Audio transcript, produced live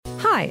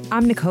Hi,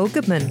 I'm Nicole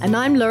Goodman. And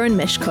I'm Lauren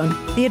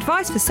Mishcon. The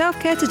advice for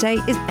self-care today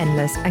is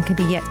endless and can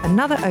be yet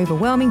another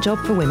overwhelming job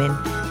for women.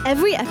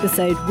 Every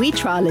episode, we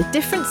trial a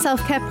different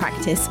self-care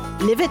practice,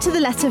 live it to the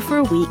letter for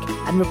a week,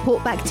 and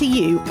report back to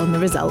you on the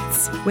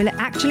results. Will it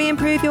actually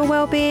improve your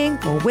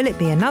well-being, or will it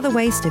be another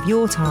waste of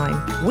your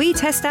time? We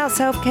test out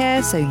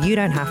self-care so you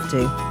don't have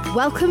to.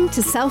 Welcome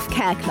to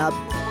Self-Care Club.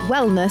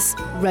 Wellness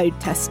road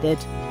tested.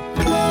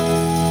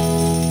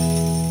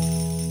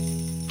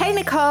 Hey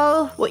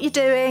Nicole, what you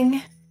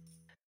doing?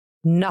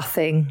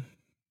 Nothing.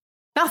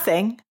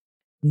 Nothing?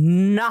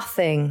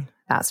 Nothing.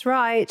 That's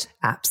right.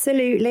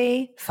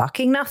 Absolutely.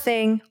 Fucking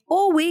nothing.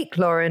 All week,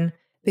 Lauren,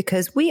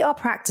 because we are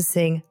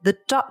practicing the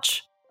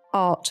Dutch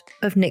art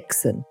of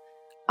Niksen.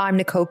 I'm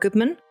Nicole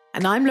Goodman.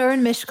 And I'm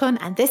Lauren Mishcon,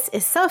 and this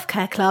is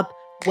Self-Care Club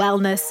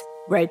Wellness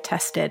Road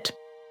Tested.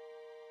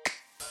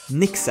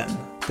 Niksen,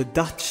 the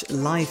Dutch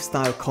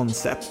lifestyle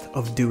concept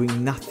of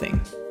doing nothing.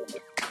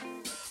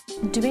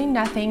 Doing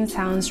nothing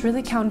sounds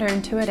really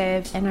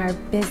counterintuitive in our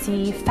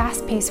busy,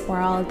 fast-paced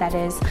world that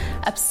is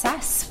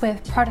obsessed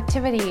with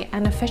productivity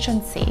and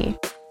efficiency.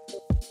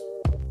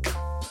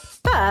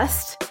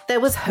 First,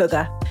 there was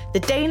hygge, the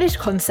Danish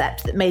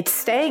concept that made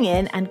staying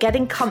in and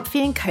getting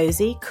comfy and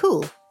cozy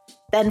cool.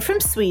 Then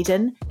from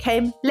Sweden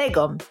came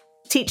lagom,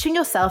 teaching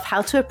yourself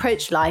how to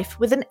approach life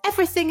with an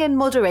everything in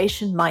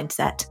moderation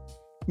mindset.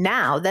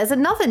 Now, there's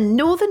another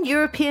Northern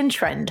European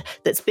trend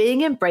that's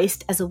being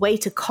embraced as a way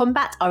to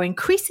combat our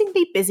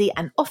increasingly busy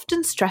and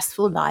often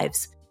stressful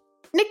lives.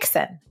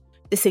 Niksen.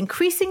 This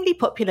increasingly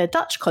popular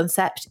Dutch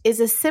concept is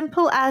as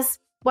simple as,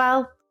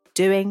 well,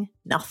 doing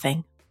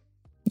nothing.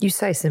 You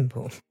say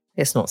simple.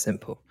 It's not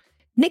simple.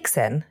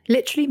 Niksen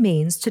literally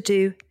means to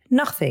do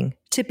nothing,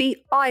 to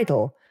be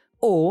idle,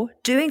 or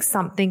doing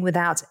something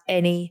without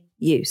any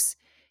use.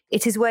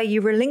 It is where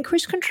you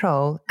relinquish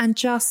control and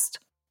just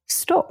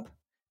stop.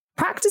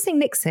 Practicing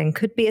Niksen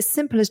could be as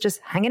simple as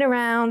just hanging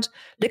around,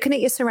 looking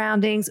at your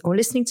surroundings, or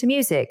listening to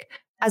music,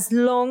 as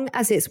long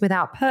as it's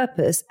without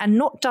purpose and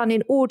not done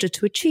in order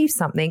to achieve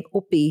something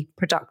or be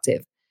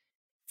productive.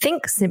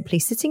 Think simply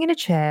sitting in a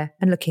chair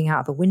and looking out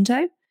of a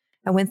window,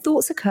 and when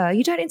thoughts occur,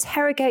 you don't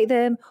interrogate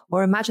them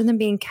or imagine them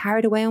being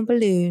carried away on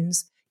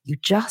balloons. You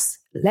just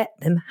let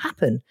them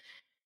happen.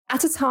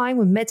 At a time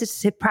when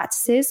meditative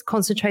practices,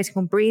 concentrating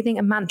on breathing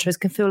and mantras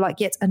can feel like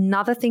yet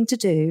another thing to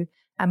do,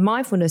 and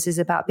mindfulness is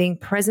about being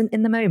present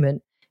in the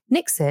moment,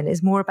 Niksen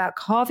is more about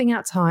carving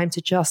out time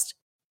to just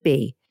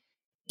be,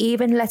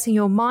 even letting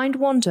your mind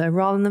wander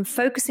rather than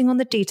focusing on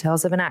the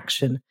details of an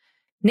action.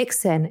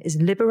 Niksen is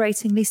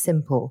liberatingly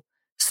simple.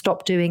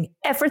 Stop doing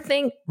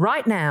everything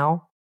right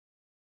now.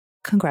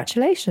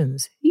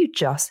 Congratulations, you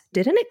just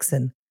did a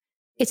Niksen.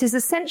 It is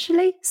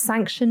essentially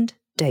sanctioned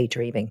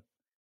daydreaming.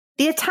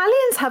 The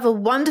Italians have a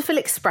wonderful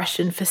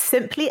expression for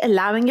simply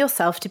allowing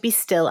yourself to be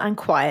still and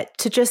quiet,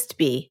 to just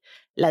be.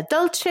 La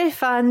dolce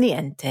far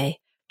niente.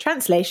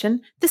 Translation,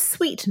 the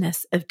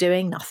sweetness of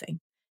doing nothing.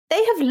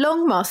 They have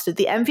long mastered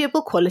the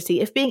enviable quality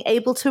of being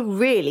able to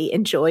really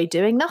enjoy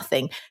doing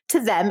nothing.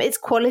 To them, it's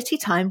quality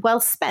time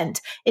well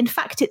spent. In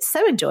fact, it's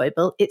so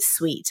enjoyable, it's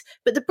sweet.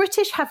 But the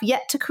British have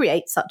yet to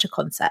create such a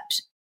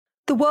concept.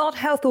 The World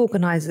Health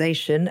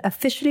Organization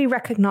officially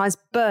recognized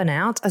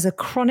burnout as a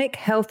chronic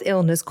health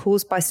illness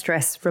caused by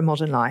stress from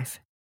modern life.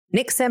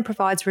 Niksen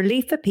provides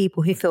relief for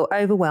people who feel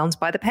overwhelmed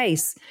by the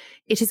pace.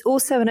 It is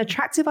also an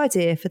attractive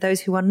idea for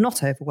those who are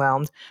not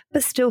overwhelmed,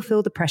 but still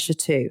feel the pressure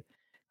too.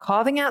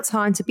 Carving out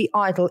time to be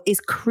idle is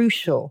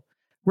crucial.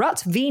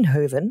 Rut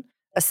Veenhoven,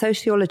 a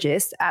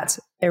sociologist at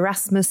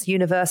Erasmus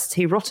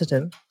University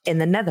Rotterdam in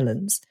the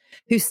Netherlands,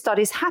 who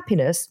studies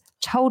happiness,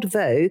 told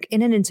Vogue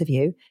in an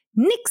interview,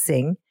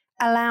 Niksing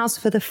allows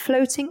for the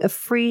floating of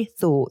free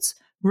thoughts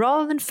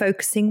rather than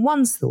focusing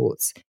one's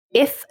thoughts.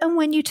 If and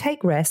when you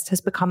take rest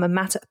has become a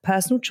matter of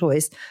personal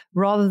choice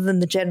rather than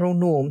the general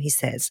norm, he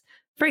says.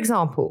 For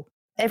example,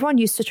 everyone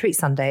used to treat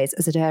Sundays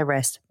as a day of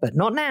rest, but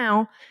not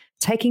now.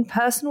 Taking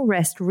personal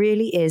rest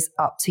really is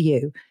up to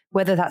you.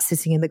 Whether that's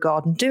sitting in the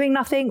garden doing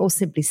nothing or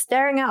simply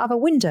staring out of a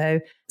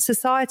window,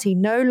 society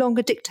no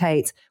longer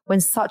dictates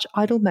when such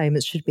idle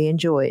moments should be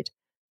enjoyed.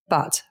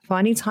 But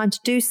finding time to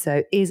do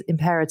so is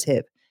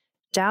imperative.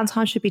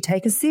 Downtime should be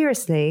taken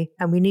seriously,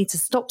 and we need to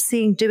stop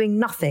seeing doing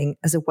nothing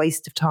as a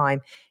waste of time.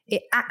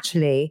 It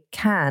actually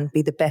can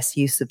be the best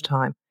use of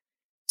time.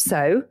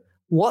 So,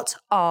 what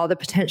are the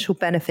potential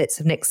benefits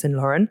of Niksen,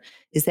 Lauren?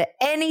 Is there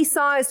any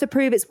science to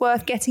prove it's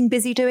worth getting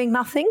busy doing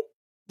nothing?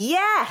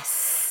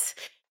 Yes!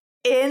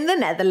 In the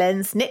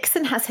Netherlands,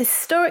 Niksen has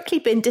historically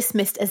been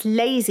dismissed as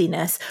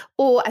laziness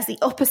or as the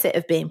opposite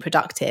of being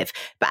productive.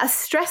 But as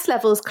stress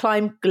levels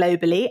climb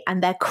globally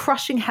and their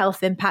crushing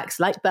health impacts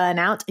like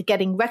burnout are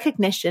getting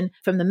recognition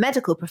from the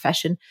medical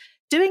profession,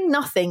 doing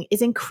nothing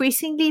is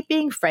increasingly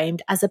being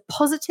framed as a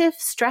positive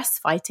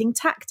stress-fighting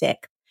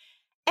tactic.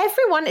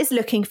 Everyone is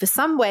looking for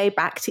some way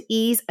back to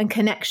ease and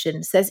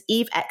connection, says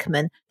Eve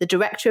Ekman, the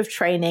Director of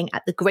Training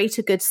at the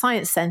Greater Good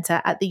Science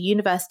Center at the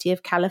University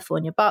of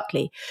California,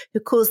 Berkeley, who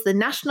calls the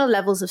national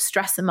levels of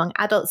stress among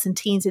adults and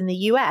teens in the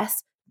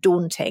US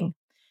daunting.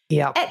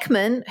 Yeah.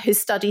 Ekman, who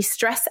studies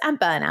stress and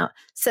burnout,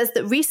 says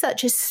that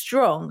research is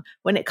strong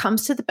when it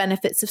comes to the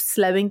benefits of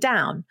slowing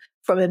down,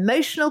 from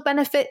emotional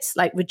benefits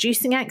like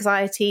reducing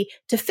anxiety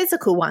to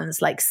physical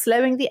ones like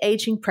slowing the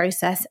aging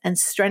process and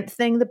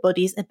strengthening the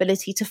body's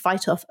ability to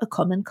fight off a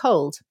common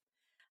cold.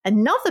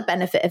 Another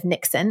benefit of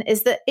Niksen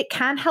is that it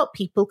can help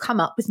people come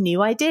up with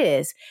new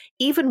ideas.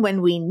 Even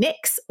when we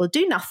nix or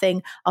do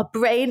nothing, our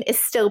brain is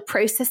still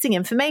processing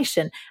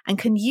information and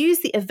can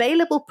use the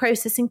available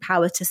processing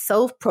power to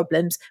solve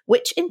problems,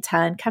 which in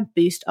turn can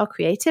boost our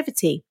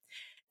creativity.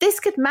 This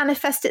could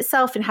manifest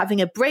itself in having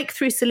a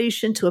breakthrough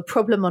solution to a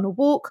problem on a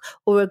walk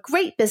or a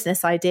great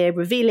business idea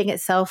revealing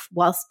itself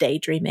whilst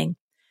daydreaming.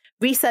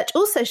 Research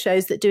also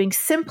shows that doing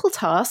simple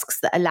tasks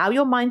that allow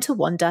your mind to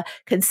wander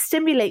can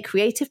stimulate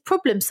creative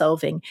problem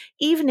solving,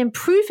 even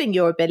improving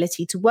your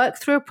ability to work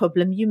through a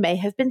problem you may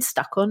have been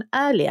stuck on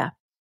earlier.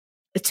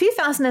 A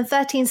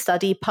 2013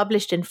 study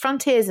published in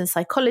Frontiers in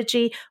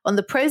Psychology on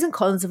the pros and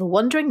cons of a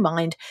wandering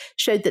mind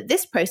showed that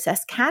this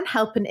process can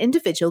help an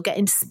individual get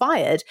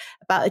inspired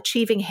about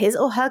achieving his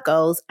or her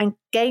goals and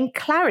gain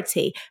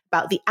clarity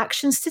about the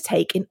actions to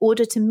take in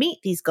order to meet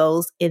these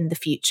goals in the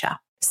future.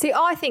 See,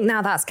 I think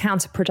now that's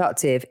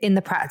counterproductive in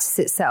the practice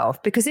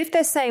itself, because if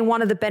they're saying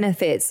one of the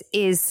benefits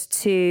is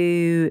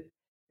to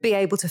be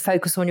able to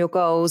focus on your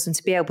goals and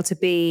to be able to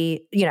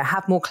be,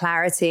 have more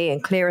clarity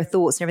and clearer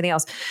thoughts and everything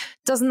else,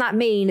 doesn't that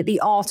mean the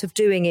art of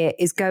doing it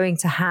is going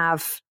to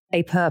have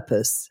a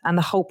purpose? And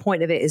the whole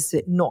point of it is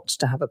not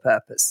to have a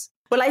purpose.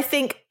 Well, I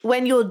think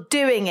when you're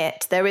doing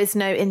it, there is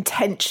no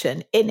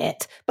intention in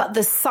it, but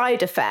the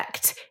side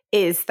effect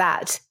is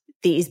that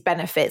these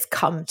benefits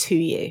come to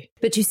you.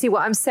 But you see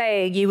what I'm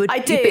saying? You would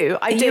walk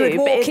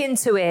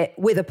into it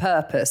with a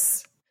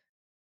purpose.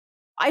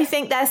 I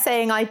think they're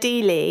saying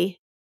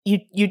ideally,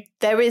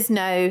 there is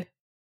no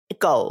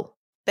goal.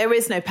 There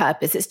is no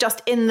purpose. It's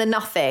just in the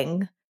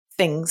nothing,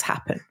 things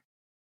happen.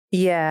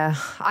 Yeah,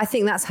 I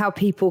think that's how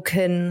people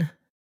can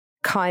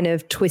kind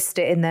of twist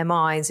it in their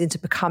minds into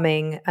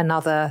becoming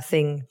another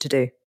thing to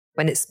do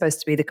when it's supposed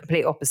to be the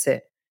complete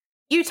opposite.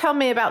 You tell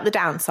me about the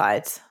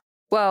downsides.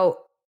 Well,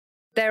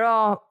 there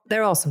are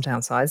some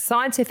downsides.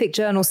 Scientific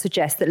journals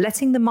suggest that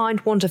letting the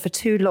mind wander for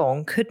too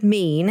long could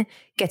mean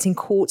getting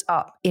caught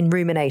up in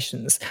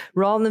ruminations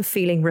rather than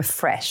feeling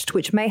refreshed,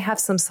 which may have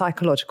some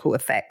psychological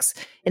effects.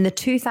 In the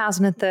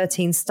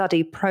 2013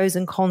 study, Pros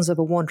and Cons of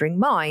a Wandering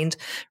Mind,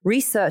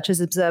 researchers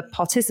observed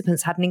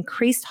participants had an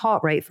increased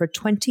heart rate for a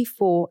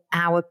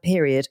 24-hour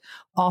period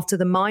after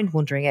the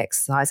mind-wandering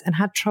exercise and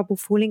had trouble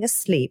falling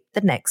asleep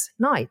the next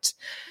night.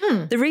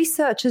 The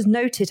researchers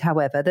noted,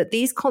 however, that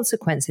these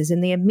consequences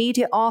in the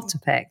immediate after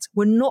effect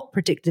were not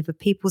predictive of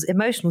people's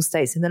emotional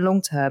states in the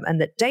long term,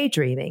 and that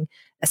daydreaming,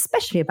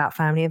 especially about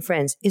family and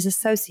friends, is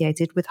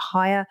associated with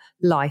higher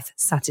life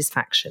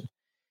satisfaction.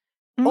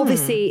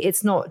 Obviously,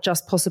 it's not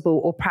just possible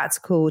or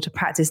practical to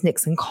practice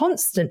Niksen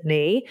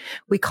constantly.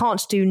 We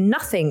can't do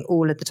nothing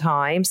all of the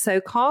time. So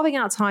carving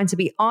out time to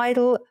be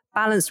idle,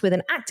 balanced with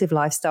an active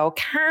lifestyle,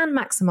 can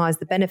maximize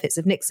the benefits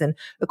of Niksen,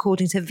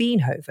 according to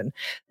Veenhoven.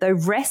 Though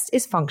rest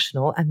is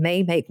functional and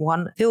may make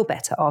one feel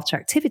better after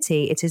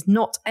activity, it is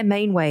not a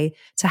main way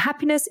to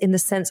happiness in the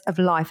sense of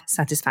life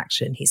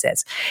satisfaction, he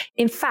says.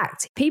 In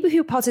fact, people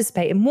who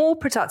participate in more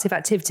productive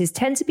activities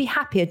tend to be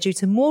happier due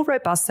to more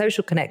robust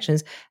social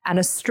connections and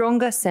a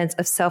stronger sense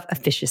of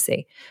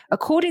self-efficacy.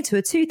 According to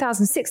a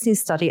 2016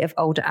 study of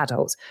older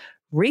adults,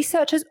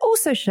 research has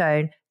also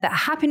shown that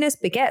happiness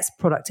begets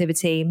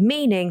productivity,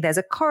 meaning there's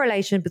a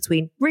correlation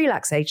between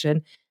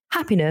relaxation,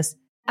 happiness,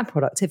 and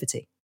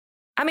productivity.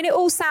 I mean, it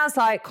all sounds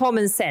like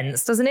common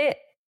sense, doesn't it?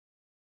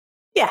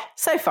 Yeah,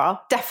 so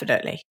far,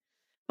 definitely.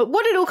 But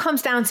what it all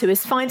comes down to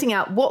is finding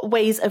out what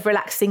ways of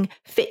relaxing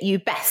fit you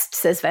best,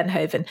 says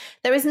Veenhoven.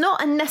 There is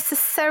not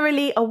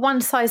necessarily a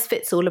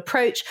one-size-fits-all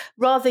approach.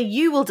 Rather,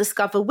 you will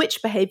discover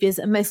which behaviours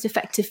are most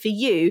effective for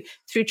you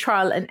through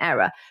trial and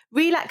error.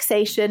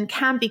 Relaxation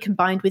can be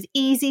combined with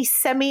easy,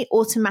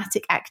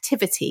 semi-automatic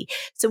activity.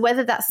 So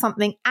whether that's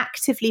something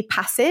actively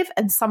passive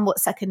and somewhat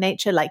second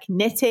nature like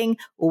knitting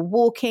or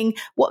walking,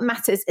 what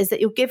matters is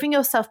that you're giving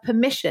yourself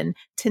permission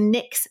to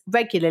nix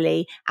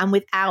regularly and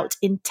without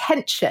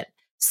intention.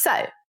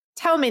 So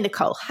tell me,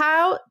 Nicole,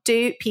 how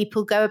do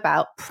people go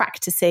about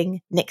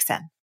practicing Niksen?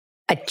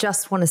 I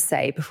just want to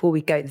say before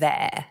we go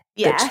there,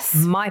 yes,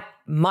 that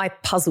my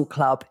puzzle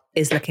club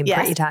is looking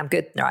pretty damn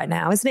good right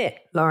now, isn't it,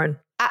 Lauren?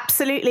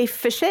 Absolutely,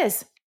 for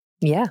shiz.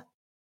 Yeah.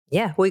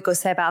 What you got to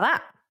say about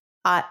that?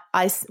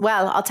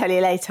 Well, I'll tell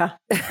you later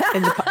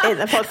in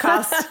the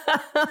podcast.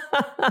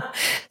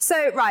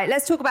 So, right,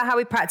 let's talk about how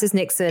we practice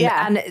Niksen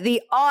and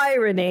the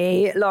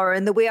irony,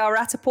 Lauren, that we are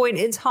at a point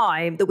in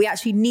time that we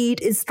actually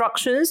need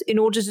instructions in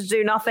order to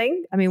do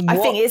nothing. I mean, I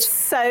think it's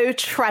so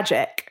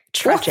tragic.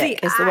 Tragic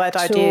is the word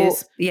I'd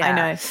use. Yeah. I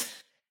know.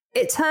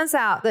 It turns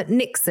out that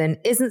Niksen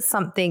isn't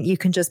something you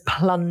can just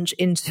plunge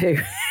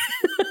into.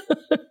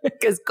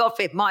 Because, God,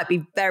 it might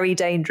be very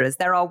dangerous.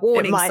 There are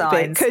warning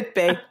signs. Could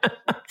be.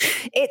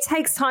 It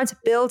takes time to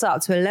build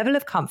up to a level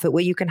of comfort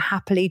where you can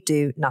happily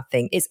do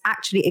nothing. It's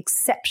actually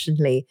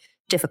exceptionally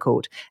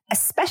difficult,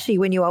 especially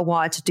when you are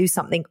wired to do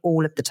something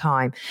all of the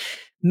time.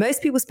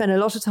 Most people spend a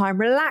lot of time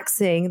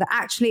relaxing that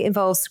actually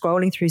involves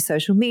scrolling through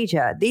social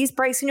media. These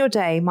breaks in your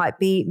day might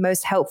be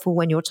most helpful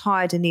when you're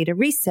tired and need a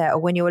reset, or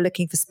when you're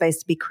looking for space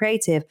to be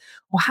creative,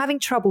 or having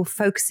trouble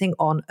focusing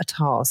on a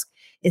task.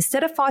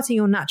 Instead of fighting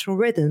your natural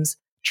rhythms,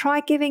 try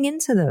giving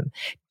into them.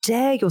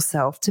 Dare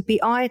yourself to be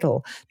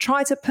idle.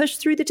 Try to push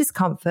through the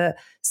discomfort.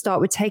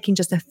 Start with taking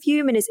just a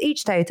few minutes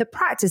each day to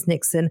practice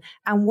Niksen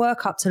and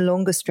work up to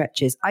longer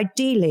stretches,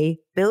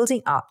 ideally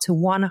building up to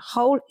one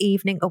whole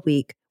evening a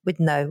week with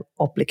no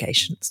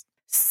obligations.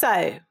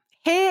 So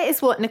here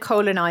is what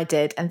Nicole and I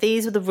did, and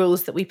these are the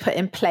rules that we put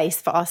in place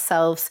for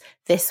ourselves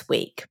this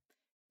week.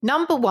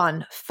 Number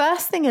 1,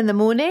 first thing in the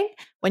morning,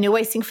 when you're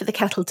waiting for the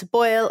kettle to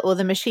boil or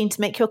the machine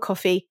to make your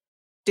coffee,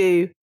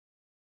 do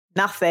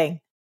nothing.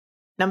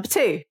 Number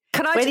 2.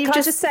 Can I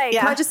just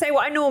say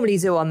what I normally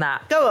do on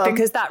that? Go on.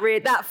 Because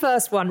that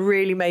first one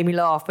really made me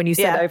laugh when you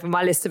sent over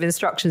my list of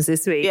instructions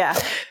this week. Yeah.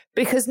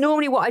 Because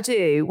normally what I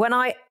do when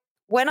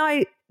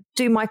I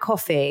do my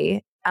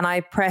coffee and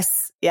I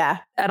press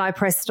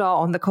start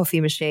on the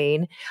coffee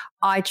machine,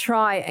 I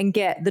try and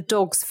get the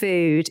dog's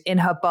food in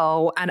her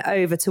bowl and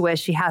over to where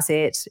she has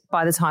it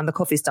by the time the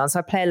coffee's done. So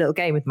I play a little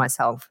game with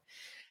myself.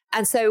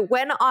 And so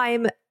when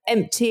I'm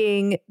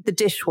emptying the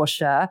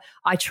dishwasher,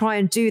 I try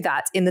and do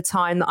that in the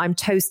time that I'm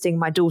toasting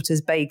my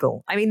daughter's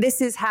bagel. I mean, this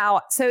is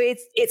how, so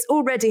it's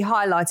already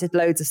highlighted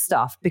loads of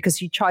stuff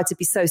because you try to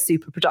be so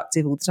super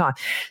productive all the time.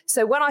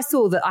 So when I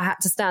saw that I had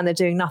to stand there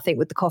doing nothing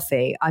with the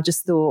coffee, I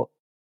just thought,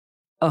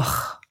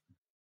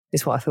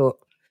 is what I thought.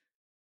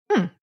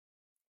 Number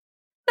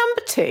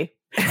 2.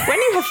 When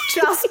you have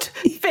just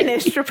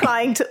finished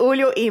replying to all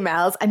your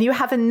emails and you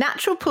have a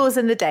natural pause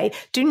in the day,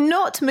 do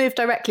not move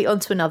directly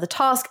onto another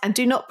task and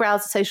do not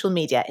browse social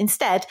media.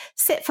 Instead,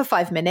 sit for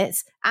 5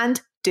 minutes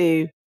and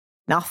do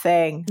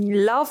nothing.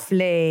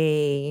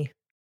 Lovely.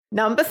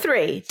 Number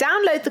 3,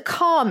 download the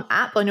Calm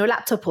app on your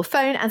laptop or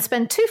phone and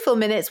spend 2 full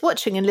minutes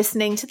watching and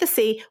listening to the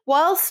sea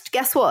whilst,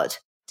 guess what?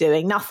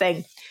 Doing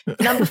nothing.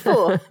 Number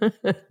 4,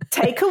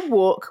 take a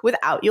walk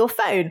without your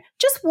phone.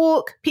 Just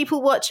walk,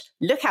 people watch,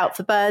 look out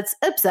for birds,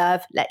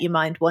 observe, let your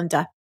mind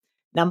wander.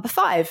 Number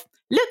 5,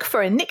 look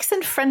for a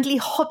Niksen-friendly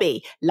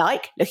hobby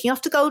like looking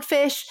after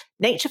goldfish,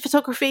 nature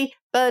photography,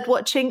 bird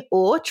watching,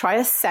 or try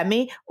a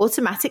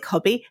semi-automatic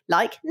hobby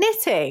like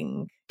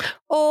knitting.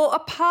 Or a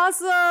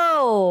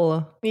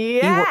puzzle.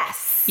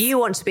 Yes. You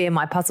want to be in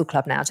my puzzle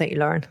club now, don't you,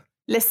 Lauren?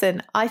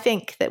 Listen, I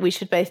think that we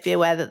should both be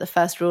aware that the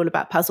first rule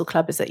about Puzzle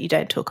Club is that you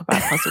don't talk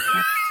about Puzzle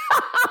Club.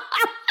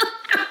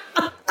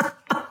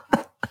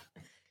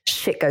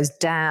 Shit goes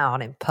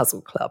down in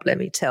Puzzle Club, let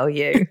me tell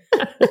you.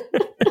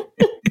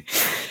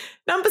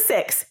 Number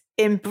 6,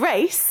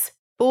 embrace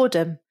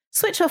boredom.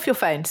 Switch off your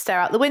phone, stare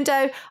out the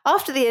window.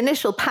 After the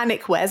initial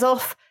panic wears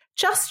off,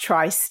 just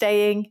try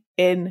staying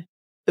in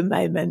the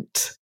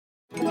moment.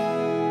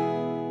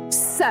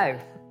 So,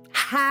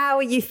 how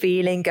are you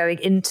feeling going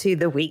into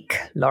the week,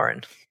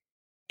 Lauren?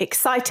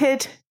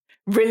 Excited,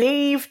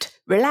 relieved,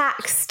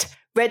 relaxed,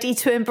 ready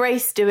to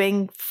embrace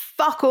doing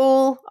fuck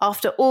all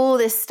after all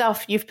this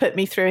stuff you've put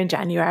me through in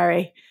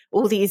January.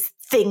 All these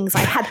things I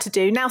had to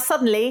do. Now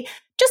suddenly,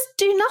 just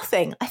do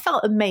nothing. I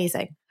felt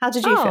amazing. How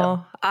did you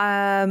feel?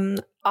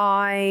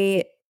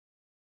 I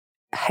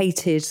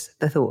hated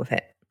the thought of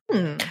it.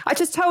 I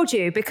just told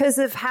you, because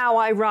of how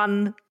I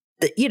run,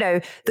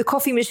 the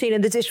coffee machine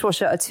and the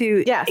dishwasher are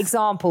 2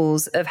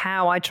 examples of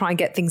how I try and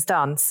get things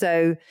done.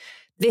 So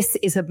this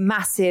is a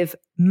massive,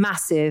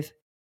 massive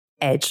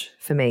edge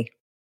for me.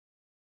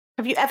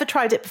 Have you ever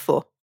tried it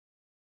before?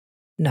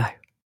 No.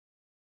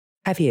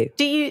 Have you?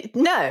 Do you?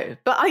 No,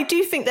 but I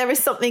do think there is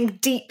something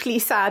deeply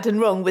sad and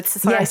wrong with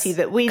society,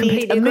 that we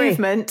need a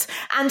movement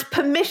and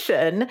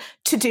permission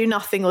to do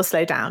nothing or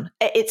slow down.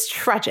 It's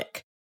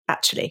tragic,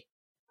 actually.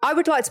 I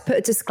would like to put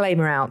a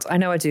disclaimer out. I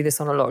know I do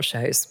this on a lot of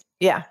shows.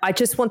 Yeah. I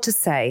just want to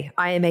say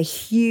I am a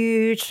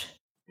huge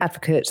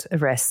advocate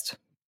of rest.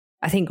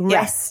 I think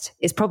rest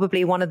is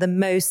probably one of the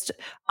most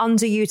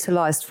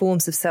underutilized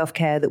forms of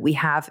self-care that we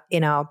have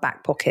in our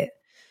back pocket.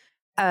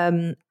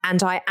 And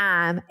I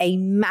am a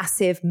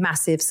massive,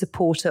 massive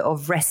supporter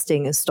of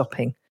resting and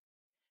stopping.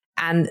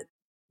 And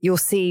you'll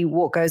see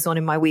what goes on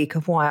in my week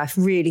of why I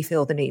really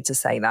feel the need to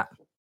say that.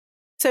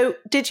 So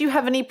did you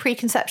have any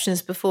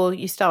preconceptions before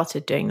you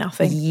started doing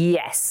nothing?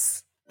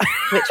 Yes.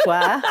 Which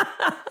were?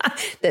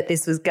 That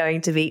this was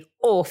going to be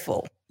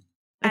awful.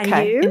 Okay,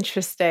 and you?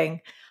 Interesting.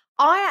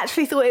 I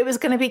actually thought it was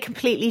going to be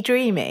completely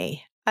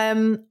dreamy.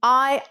 I'm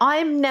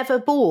never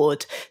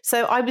bored.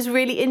 So I was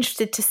really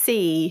interested to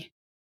see,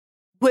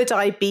 would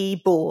I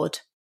be bored?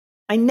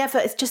 I never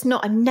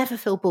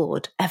feel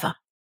bored, ever.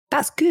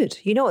 That's good.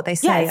 You know what they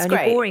say, only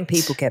great. Boring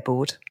people get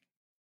bored.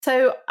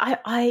 So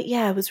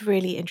I was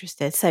really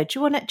interested. So do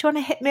you want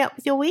to hit me up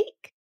with your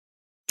week?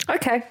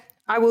 Okay,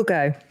 I will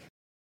go.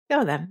 Go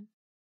on then.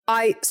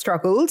 I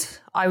struggled.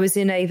 I was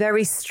in a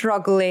very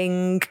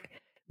struggling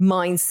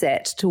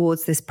mindset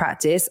towards this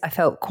practice. I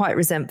felt quite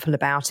resentful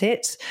about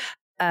it.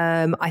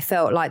 I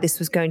felt like this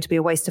was going to be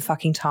a waste of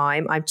fucking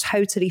time. I'm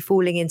totally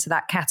falling into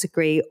that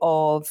category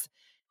of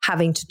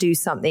having to do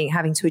something,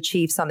 having to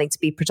achieve something to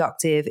be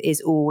productive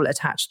is all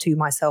attached to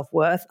my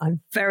self-worth.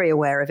 I'm very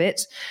aware of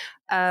it.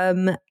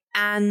 And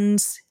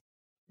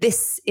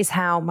this is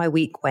how my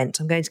week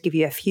went. I'm going to give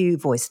you a few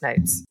voice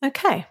notes.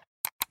 Okay.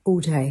 All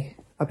day,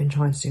 I've been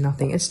trying to do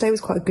nothing. And today was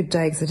quite a good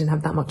day because I didn't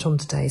have that much on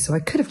today. So I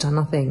could have done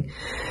nothing.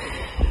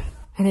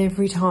 And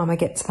every time I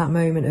get to that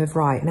moment of,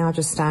 right, now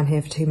just stand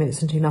here for 2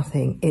 minutes and do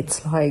nothing,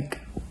 it's like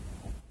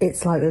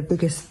the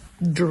biggest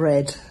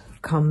dread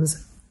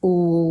comes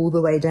all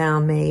the way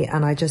down me,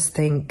 and I just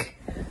think,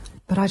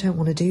 but I don't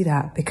want to do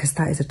that because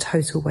that is a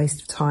total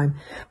waste of time.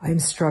 I'm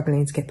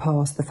struggling to get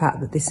past the fact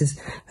that this is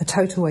a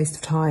total waste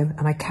of time,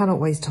 and I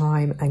cannot waste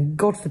time, and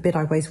God forbid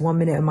I waste 1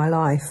 minute of my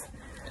life.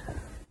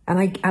 And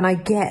I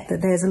get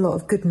that there's a lot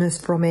of goodness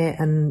from it,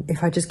 and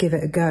if I just give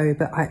it a go,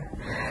 but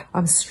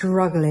I'm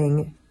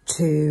struggling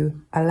to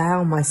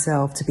allow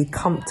myself to be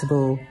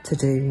comfortable to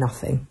do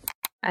nothing.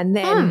 And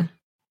then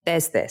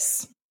there's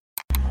this.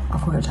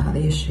 I've worked out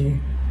the issue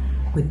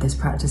with this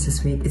practice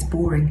this week. It's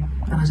boring,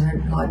 and I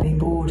don't like being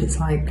bored. It's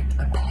like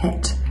a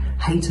pet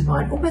hate of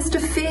mine, almost a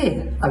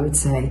fear, I would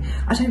say.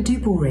 I don't do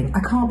boring. I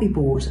can't be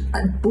bored.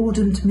 And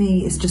boredom to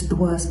me is just the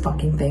worst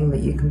fucking thing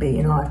that you can be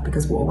in life,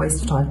 because what a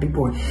waste of time to be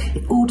bored.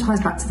 It all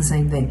ties back to the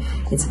same thing.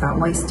 It's about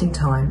wasting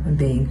time and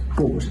being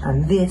bored.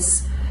 And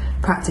this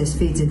practice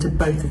feeds into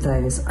both of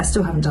those. I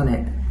still haven't done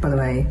it, by the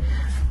way.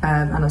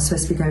 And I'm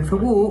supposed to be going for a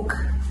walk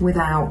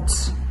without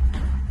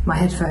my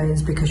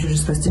headphones because you're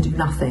just supposed to do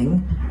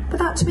nothing. But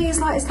that to me is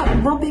like, it's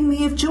like robbing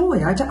me of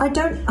joy. I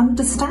don't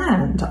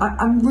understand. I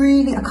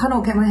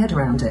cannot get my head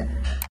around it.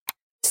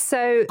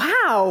 So,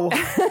 wow.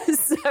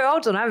 So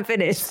hold on, I haven't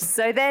finished.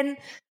 So then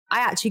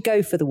I actually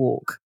go for the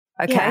walk.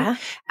 Okay. Yeah.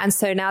 And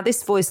so now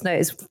this voice note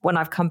is when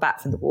I've come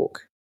back from the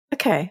walk.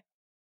 Okay.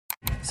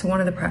 So one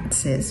of the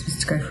practices was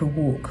to go for a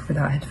walk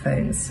without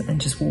headphones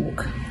and just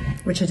walk,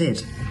 which I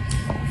did.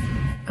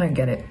 I don't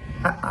get it.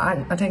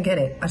 I don't get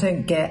it.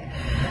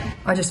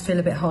 I just feel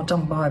a bit hard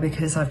done by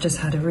because I've just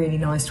had a really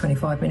nice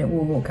 25-minute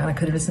walk and I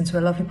could have listened to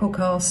a lovely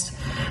podcast.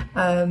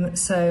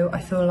 So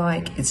I feel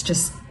like it's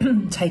just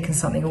taken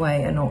something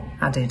away and not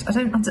added. I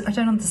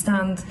don't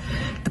understand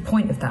the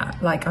point of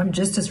that. Like, I'm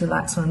just as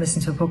relaxed when I'm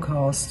listening to a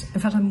podcast.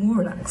 In fact, I'm more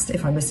relaxed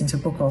if I'm listening to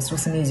a podcast or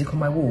some music on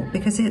my walk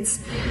because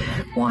it's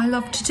what I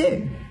love to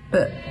do.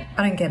 But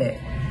I don't get it.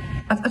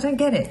 I don't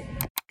get it.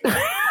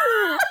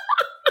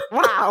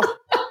 Wow.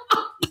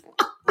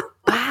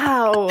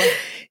 Wow.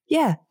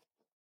 Yeah.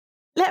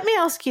 Let me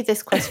ask you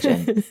this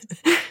question. This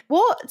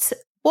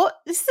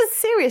is a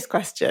serious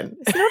question.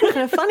 It's not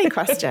even a funny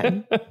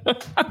question.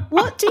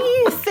 What do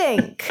you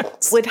think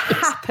would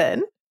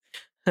happen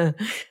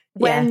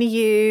when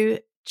you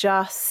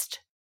just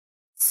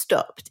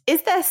stopped?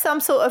 Is there some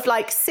sort of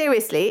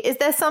is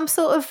there some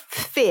sort of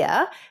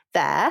fear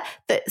there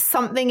that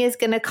something is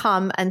going to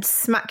come and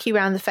smack you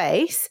around the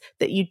face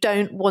that you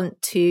don't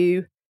want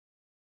to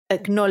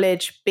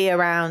acknowledge, be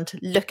around,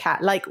 look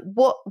at? Like,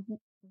 what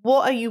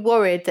are you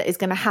worried that is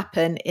going to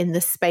happen in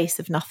the space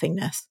of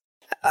nothingness?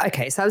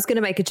 Okay, so I was going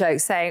to make a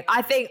joke saying,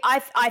 I think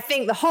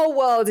the whole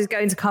world is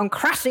going to come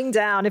crashing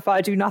down if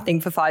I do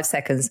nothing for 5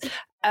 seconds.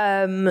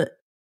 Obviously,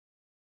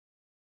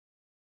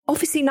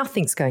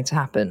 nothing's going to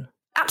happen.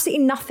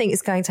 Absolutely nothing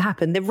is going to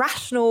happen. The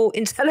rational,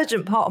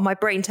 intelligent part of my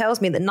brain tells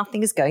me that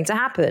nothing is going to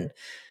happen.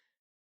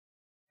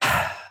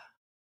 I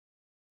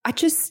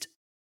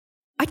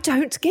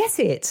don't get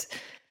it.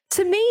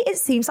 To me, it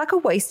seems like a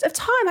waste of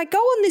time. I go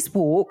on this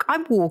walk,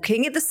 I'm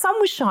walking, the sun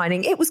was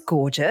shining, it was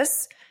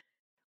gorgeous.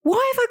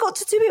 Why have I got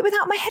to do it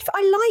without my headphones?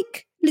 I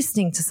like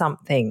listening to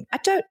something.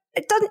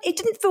 It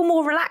didn't feel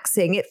more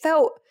relaxing. It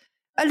felt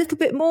a little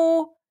bit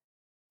more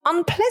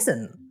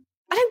unpleasant.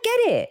 I don't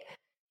get it.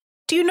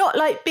 Do you not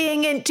like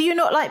being in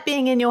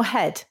your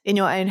head, in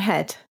your own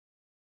head?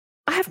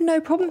 I have no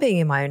problem being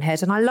in my own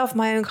head, and I love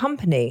my own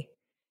company.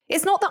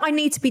 It's not that I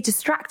need to be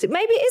distracted.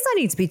 Maybe it is I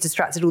need to be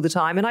distracted all the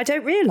time and I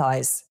don't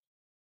realise.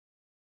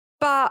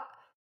 But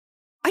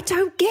I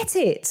don't get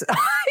it.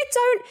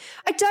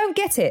 I don't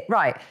get it.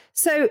 Right.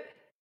 So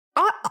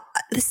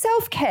the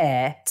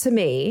self-care to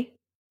me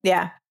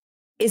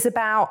is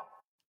about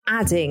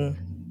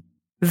adding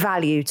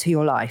value to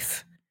your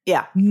life.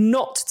 Yeah.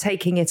 Not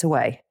taking it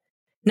away.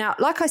 Now,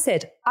 like I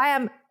said, I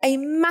am a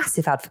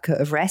massive advocate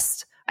of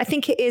rest. I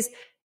think it is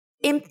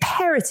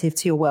imperative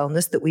to your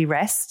wellness that we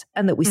rest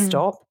and that we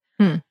stop.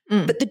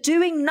 But the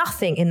doing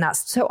nothing in that.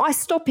 So I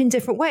stop in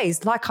different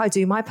ways, like I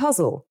do my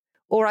puzzle,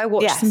 or I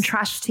watch some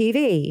trash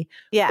TV,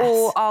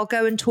 or I'll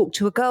go and talk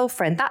to a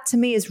girlfriend. That to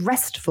me is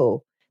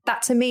restful.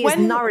 That to me is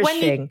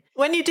nourishing.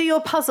 When you do your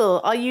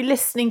puzzle, are you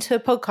listening to a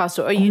podcast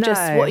or are you what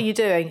are you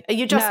doing? Are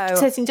you just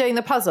sitting doing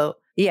the puzzle?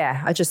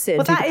 Yeah, I just sit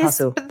and do the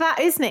puzzle. But that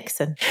is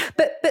Nixon.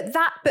 But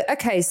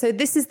okay, so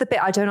this is the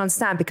bit I don't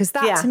understand because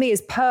that to me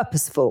is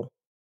purposeful.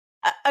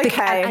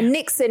 Okay. And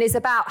Nixon is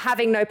about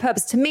having no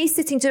purpose. To me,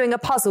 sitting doing a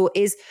puzzle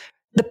is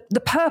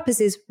The purpose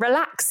is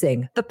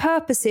relaxing. The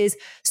purpose is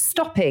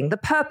stopping. The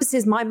purpose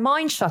is my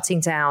mind shutting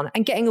down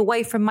and getting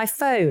away from my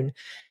phone.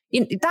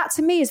 That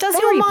to me is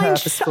very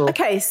purposeful.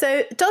 Okay,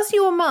 so does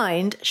your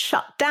mind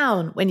shut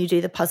down when you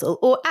do the puzzle,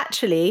 or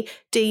actually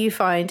do you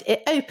find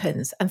it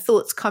opens and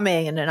thoughts come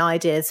in and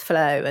ideas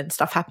flow and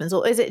stuff happens?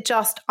 Or is it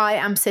just I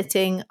am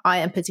sitting, I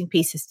am putting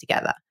pieces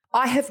together?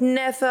 I have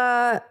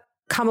never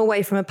come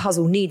away from a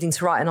puzzle needing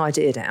to write an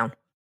idea down.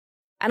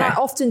 And I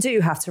often do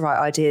have to write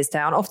ideas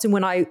down. Often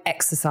when I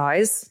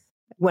exercise,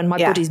 when my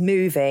body's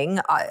moving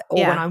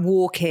when I'm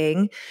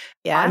walking,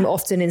 I'm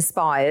often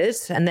inspired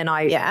and then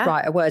I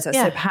write a word. So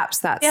perhaps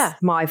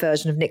that's my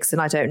version of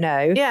Nixon. I don't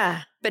know.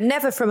 Yeah. But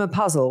never from a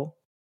puzzle.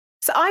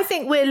 So I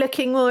think we're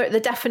looking more at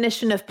the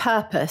definition of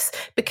purpose,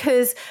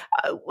 because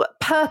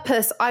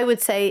purpose, I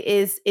would say,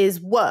 is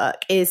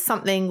work, is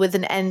something with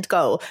an end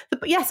goal.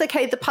 Yes,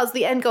 okay,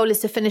 the end goal is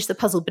to finish the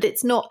puzzle, but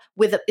it's not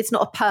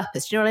a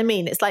purpose. Do you know what I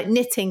mean? It's like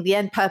knitting. The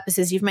end purpose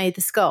is you've made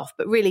the scarf,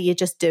 but really you're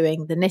just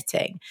doing the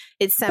knitting.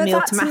 It's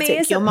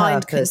semi-automatic. Your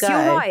mind can go.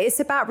 You're right. It's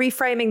about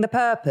reframing the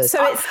purpose.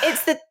 So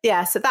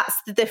so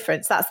that's the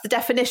difference. That's the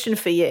definition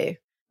for you.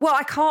 Well,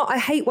 I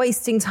hate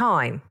wasting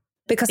time.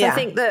 Because I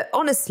think that,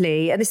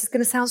 honestly, and this is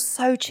going to sound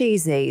so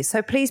cheesy,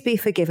 so please be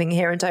forgiving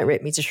here and don't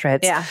rip me to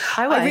shreds. Yeah,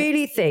 I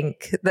really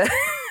think that...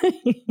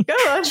 Go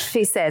on.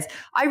 She says,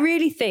 I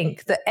really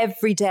think that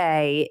every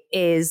day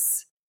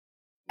is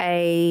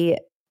a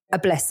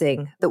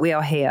blessing that we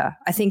are here.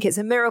 I think it's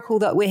a miracle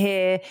that we're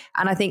here.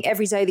 And I think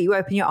every day that you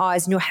open your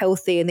eyes and you're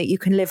healthy and that you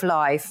can live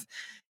life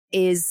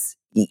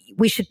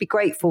we should be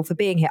grateful for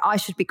being here. I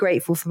should be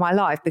grateful for my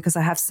life because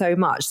I have so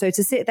much. So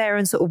to sit there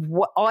and sort of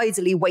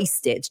idly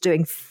waste it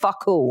doing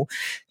fuck all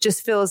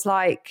just feels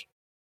like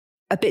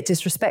a bit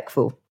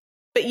disrespectful.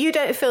 But you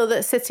don't feel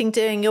that sitting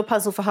doing your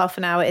puzzle for half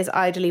an hour is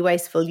idly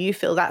wasteful. You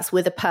feel that's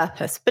with a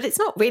purpose, but it's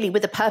not really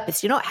with a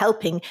purpose. You're not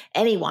helping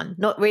anyone,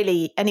 not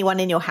really anyone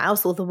in your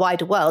house or the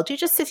wider world. You're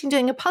just sitting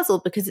doing a puzzle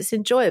because it's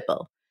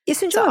enjoyable.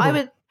 It's enjoyable. So I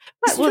would...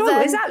 Right, well,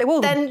 then, exactly.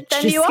 Well, then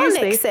you are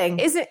mixing.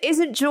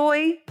 Isn't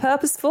joy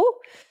purposeful?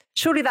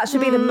 Surely that should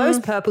be the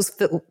most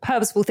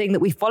purposeful thing that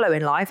we follow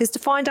in life, is to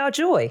find our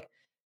joy.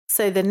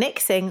 So the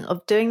nixing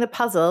of doing the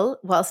puzzle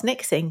whilst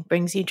nixing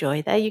brings you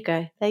joy. There you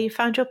go. There you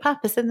found your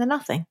purpose in the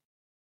nothing.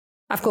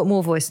 I've got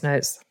more voice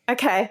notes.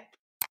 Okay.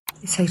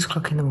 It's 8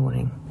 o'clock in the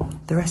morning.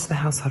 The rest of the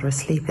household are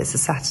asleep. It's a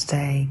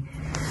Saturday.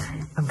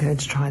 I'm going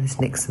to try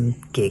this Nixon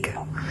gig.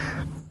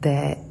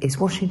 There is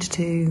washing to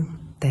do.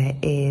 There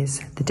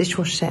is the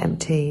dishwasher to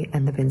empty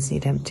and the bins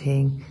need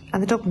emptying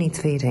and the dog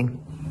needs feeding.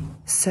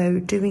 So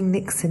doing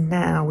Nixon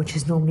now, which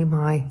is normally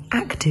my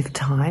active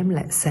time,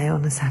 let's say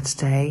on a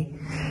Saturday,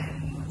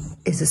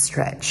 is a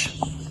stretch.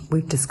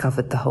 We've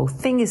discovered the whole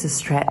thing is a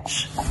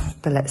stretch,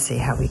 but let's see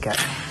how we go.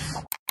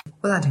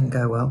 Well, that didn't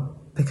go well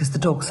because the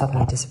dog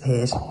suddenly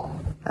disappeared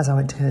as I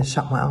went to kind of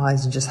shut my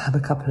eyes and just have a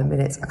couple of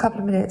minutes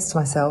to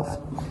myself.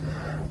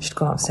 She'd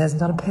gone upstairs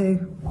and done a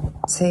poo.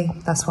 See,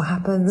 that's what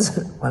happens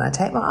when I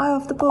take my eye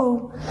off the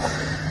ball.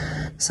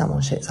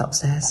 Someone shits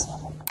upstairs.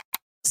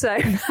 So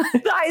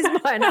that is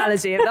my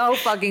analogy of the whole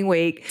fucking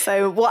week.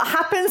 So what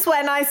happens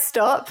when I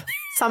stop?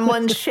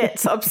 Someone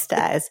shits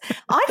upstairs.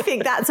 I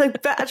think that's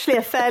actually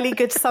a fairly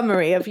good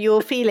summary of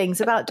your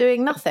feelings about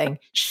doing nothing.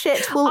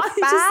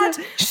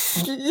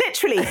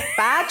 Literally,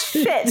 bad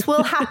shit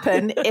will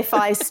happen if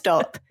I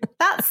stop.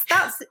 That's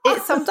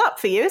it summed up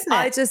for you, isn't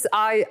it?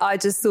 I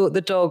just thought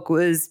the dog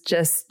was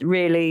just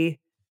really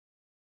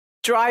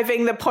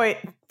driving the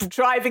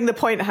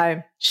point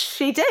home.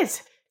 She did.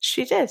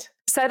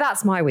 So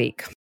that's my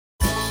week.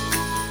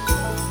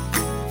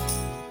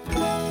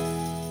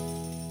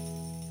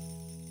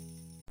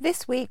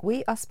 This week,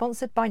 we are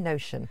sponsored by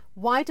Notion.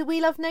 Why do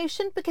we love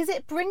Notion? Because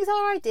it brings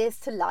our ideas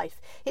to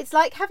life. It's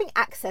like having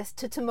access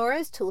to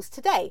tomorrow's tools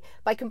today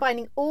by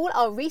combining all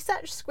our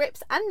research,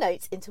 scripts and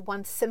notes into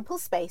one simple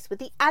space with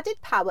the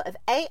added power of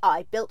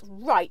AI built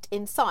right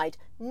inside,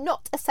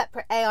 not a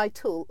separate AI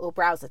tool or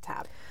browser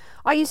tab.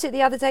 I used it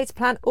the other day to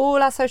plan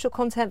all our social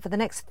content for the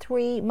next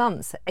 3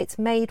 months. It's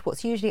made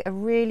what's usually a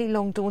really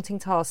long, daunting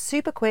task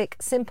super quick,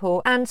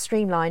 simple and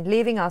streamlined,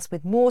 leaving us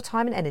with more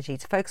time and energy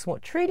to focus on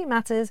what truly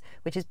matters,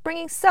 which is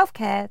bringing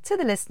self-care to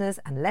the listeners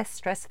and less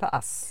stress for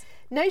us.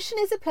 Notion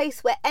is a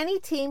place where any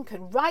team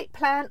can write,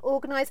 plan,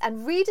 organise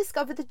and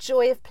rediscover the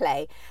joy of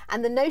play,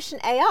 and the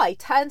Notion AI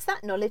turns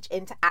that knowledge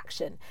into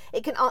action.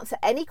 It can answer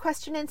any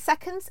question in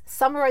seconds,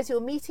 summarise your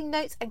meeting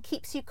notes and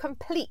keeps you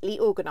completely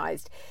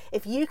organised.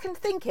 If you can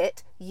think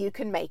it, you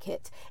can make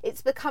it.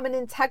 It's become an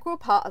integral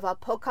part of our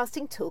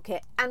podcasting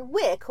toolkit and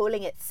we're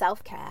calling it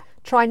self-care.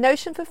 Try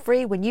Notion for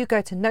free when you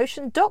go to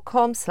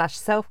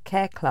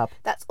notion.com/selfcareclub.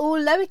 That's all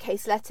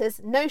lowercase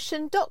letters,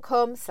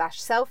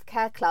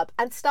 notion.com/selfcareclub,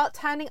 and start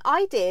turning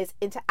ideas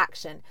into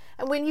action.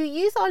 And when you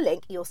use our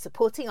link, you're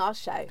supporting our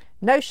show.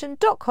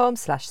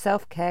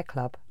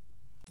 Notion.com/selfcareclub.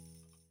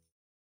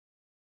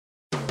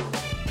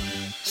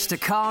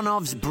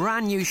 Stakhanov's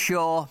brand new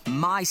show,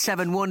 My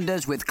 7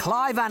 Wonders with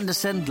Clive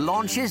Anderson,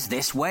 launches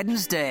this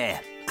Wednesday.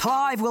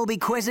 Clive will be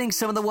quizzing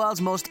some of the world's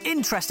most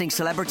interesting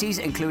celebrities,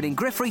 including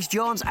Griff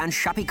Rhys-Jones and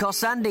Shappi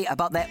Khorsandi,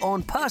 about their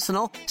own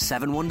personal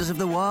 7 Wonders of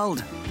the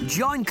World.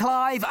 Join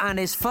Clive and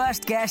his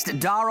first guest,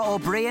 Dara Ó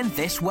Briain,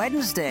 this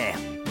Wednesday.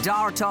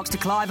 Dara talks to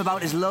Clive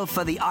about his love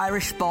for the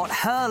Irish sport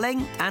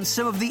hurling and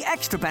some of the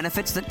extra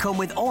benefits that come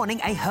with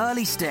owning a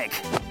hurley stick.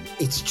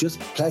 It's just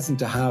pleasant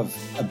to have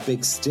a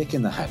big stick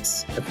in the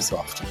house every so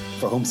often.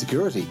 For home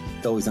security,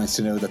 it's always nice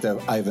to know that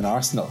I have an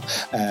arsenal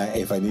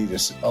if I need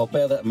it. I'll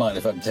bear that in mind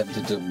if I'm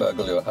tempted to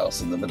burgle your house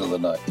in the middle of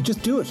the night.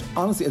 Just do it.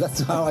 Honestly, that's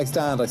how I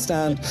stand. I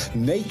stand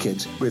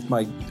naked with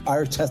my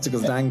Irish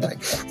testicles dangling,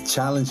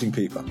 challenging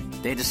people.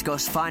 They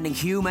discuss finding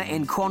humour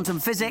in quantum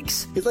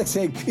physics. It's like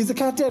saying, is the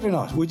cat dead or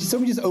not? Would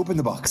somebody just open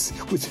the box?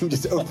 Would somebody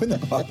just open the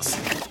box?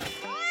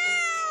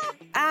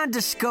 And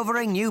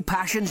discovering new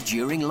passions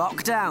during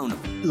lockdown.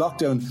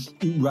 Lockdown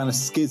ran a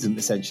schism,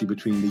 essentially,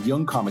 between the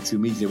young comics who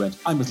immediately went,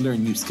 I must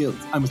learn new skills.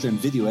 I must learn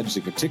video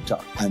editing or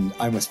TikTok. And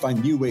I must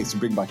find new ways to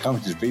bring my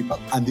comedy to people.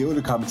 And the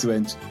older comics who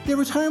went, yeah,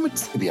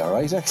 retirement will be all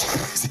right, actually.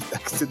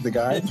 Sit in the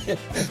garden.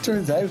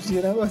 Turns out,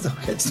 it's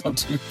okay. It's not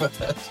too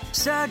bad.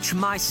 Search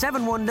My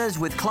 7 Wonders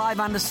with Clive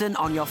Anderson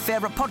on your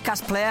favourite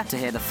podcast player to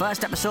hear the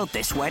first episode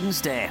this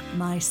Wednesday.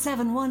 My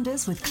 7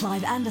 Wonders with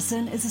Clive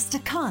Anderson is a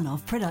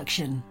Stakhanov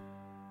production.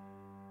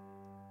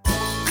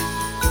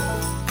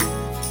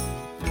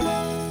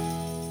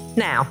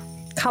 Now,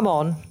 come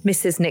on,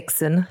 Mrs.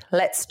 Nixon,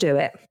 let's do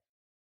it.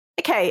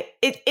 Okay,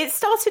 it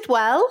started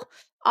well.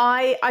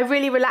 I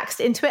really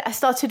relaxed into it. I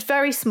started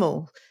very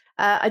small.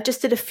 I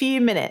just did a few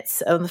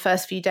minutes on the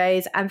first few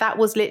days, and that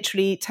was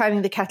literally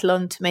turning the kettle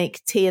on to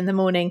make tea in the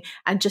morning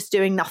and just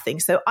doing nothing.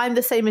 So I'm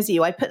the same as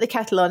you. I put the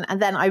kettle on and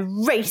then I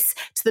race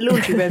to the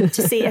laundry room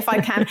to see if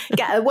I can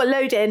get a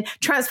load in,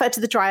 transfer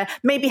to the dryer,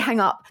 maybe hang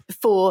up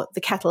before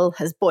the kettle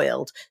has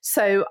boiled.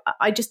 So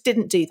I just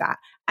didn't do that.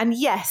 And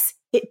yes,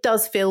 it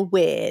does feel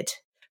weird.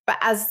 But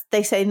as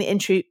they say in the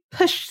intro,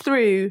 push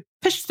through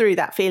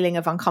that feeling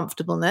of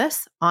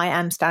uncomfortableness. I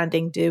am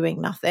standing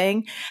doing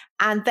nothing.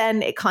 And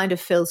then it kind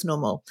of feels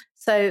normal.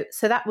 So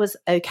that was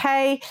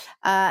okay.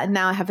 And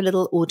now I have a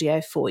little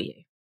audio for you.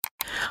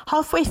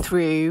 Halfway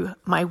through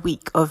my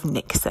week of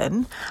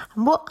Nixon,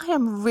 and what I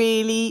am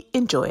really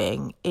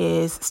enjoying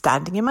is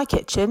standing in my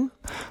kitchen,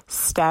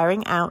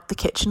 staring out the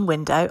kitchen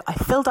window. I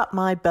filled up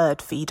my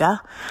bird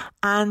feeder,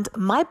 and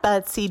my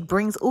bird seed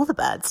brings all the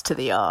birds to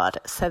the yard.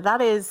 So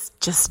that is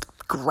just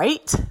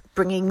great,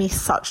 bringing me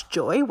such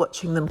joy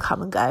watching them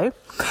come and go,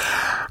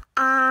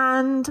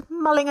 and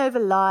mulling over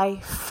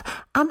life.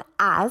 And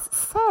as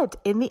said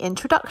in the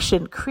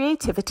introduction,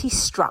 creativity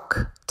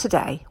struck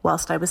today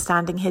whilst I was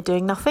standing here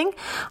doing nothing.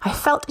 I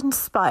felt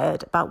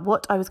inspired about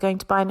what I was going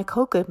to buy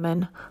Nicole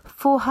Goodman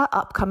for her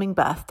upcoming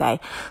birthday.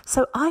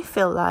 So I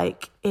feel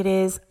like it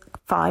is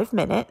 5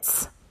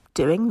 minutes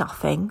doing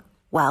nothing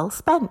well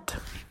spent.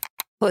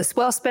 Well, it's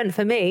well spent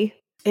for me.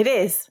 It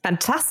is.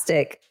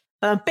 Fantastic.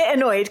 I'm a bit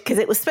annoyed because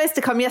it was supposed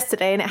to come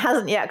yesterday and it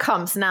hasn't yet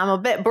come. So now I'm a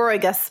bit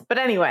broigus. But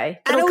anyway,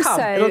 it'll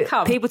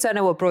come. People don't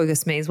know what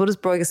broigus means. What does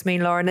broigus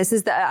mean, Lauren? This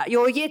is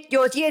your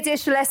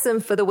Yiddish lesson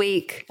for the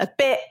week. A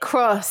bit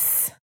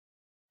cross.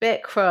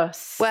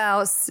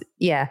 Well,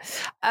 yeah.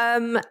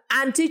 And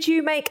did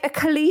you make a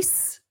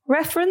Khalees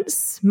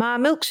reference? My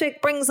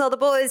milkshake brings all the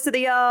boys to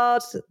the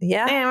yard.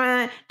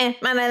 Yeah.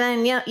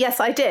 Yes,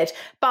 I did.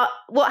 But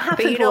what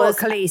happened But you know what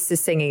Khalees is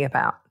singing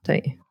about,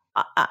 don't you?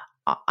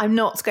 I'm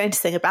not going to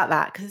sing about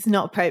that because it's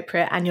not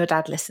appropriate and your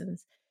dad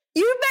listens.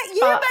 You made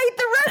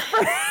the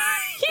reference.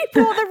 You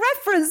brought the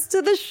reference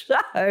to the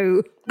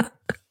show.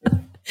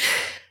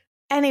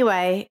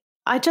 Anyway,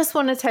 I just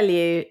want to tell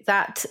you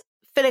that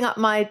filling up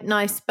my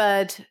nice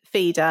bird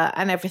feeder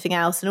and everything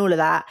else and all of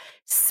that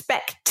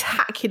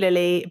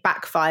spectacularly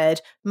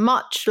backfired,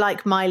 much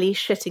like Miley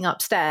shitting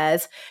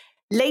upstairs.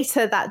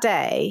 Later that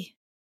day,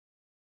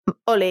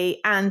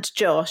 Ollie and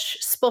Josh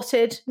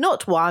spotted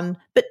not 1,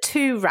 but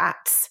 2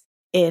 rats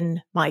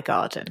in my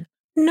garden.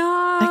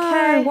 No.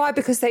 Okay. Why?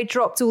 Because they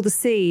dropped all the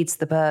seeds,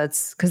 the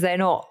birds, because they're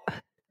not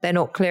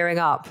clearing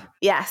up.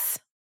 Yes.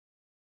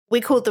 We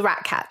called the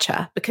rat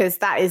catcher because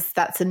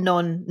that's a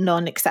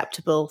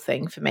non-acceptable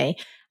thing for me.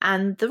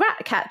 And the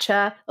rat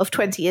catcher of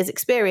 20 years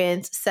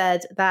experience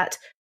said that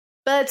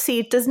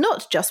birdseed does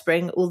not just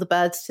bring all the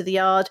birds to the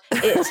yard,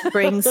 it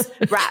brings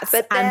rats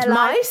but and their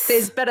mice. Life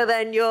is better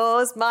than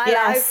yours. My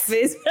life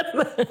is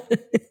better than...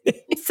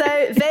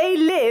 So they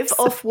live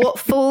off what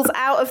falls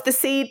out of the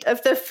seed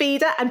of the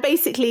feeder. And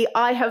basically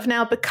I have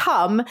now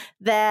become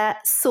their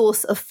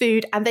source of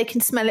food and they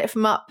can smell it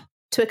from up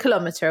to a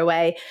kilometre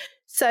away.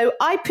 So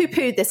I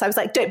poo-pooed this. I was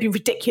like, don't be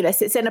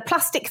ridiculous. It's in a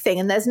plastic thing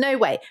and there's no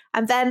way.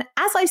 And then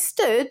as I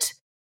stood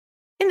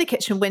in the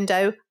kitchen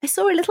window, I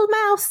saw a little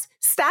mouse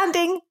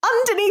standing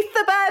underneath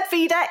the bird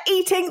feeder,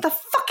 eating the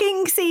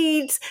fucking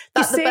seeds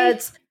that the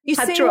birds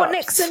had see dropped. What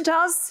Nixon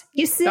does?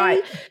 You see?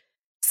 Right.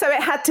 So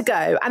it had to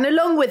go. And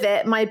along with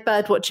it, my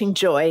bird-watching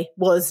joy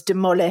was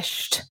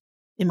demolished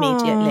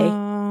immediately.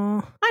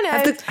 Aww. I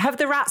know. Have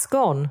the rats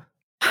gone?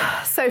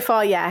 So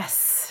far,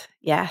 yes.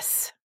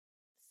 Yes.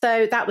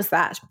 So that was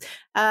that.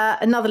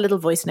 Another little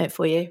voice note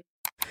for you.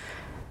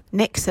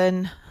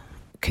 Nixon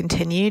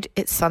continued.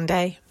 It's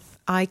Sunday.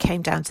 I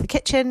came down to the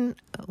kitchen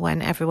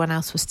when everyone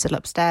else was still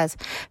upstairs,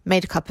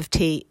 made a cup of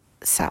tea,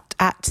 sat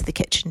at the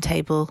kitchen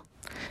table,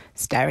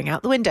 staring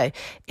out the window.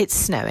 It's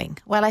snowing.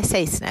 Well, I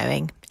say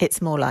snowing.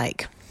 It's more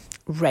like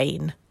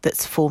rain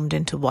that's formed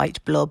into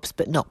white blobs,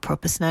 but not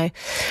proper snow.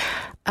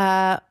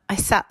 I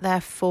sat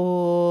there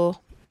for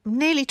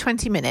nearly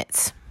 20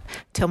 minutes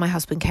till my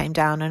husband came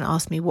down and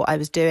asked me what I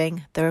was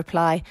doing. The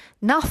reply,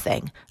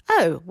 nothing.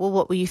 Oh, well,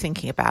 what were you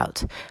thinking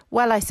about?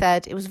 Well, I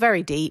said it was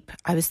very deep.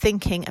 I was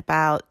thinking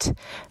about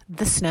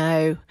the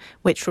snow,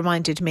 which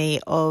reminded me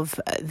of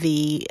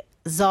the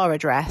Zara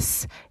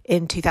dress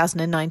in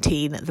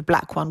 2019, the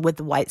black one with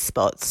the white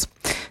spots.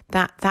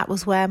 That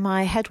was where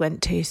my head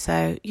went to.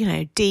 So,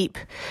 deep,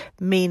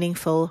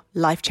 meaningful,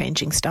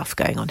 life-changing stuff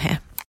going on here.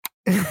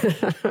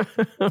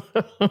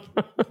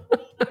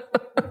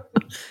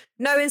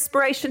 No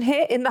inspiration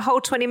here in the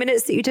whole 20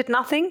 minutes that you did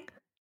nothing?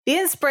 The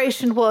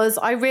inspiration was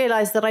I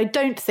realised that I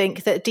don't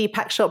think that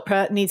Deepak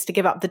Chopra needs to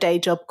give up the day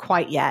job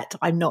quite yet.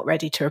 I'm not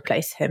ready to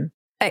replace him.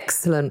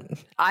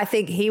 Excellent. I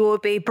think he will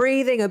be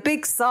breathing a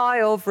big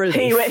sigh of relief.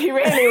 He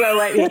really will,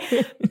 won't he?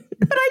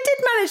 But I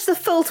did manage the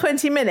full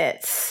 20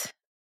 minutes.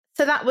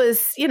 So that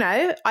was,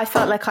 I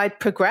felt like I'd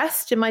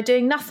progressed in my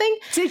doing nothing.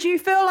 Did you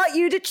feel like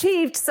you'd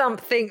achieved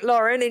something,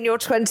 Lauren, in your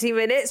 20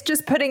 minutes?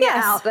 Just putting it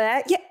out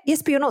there? Yeah,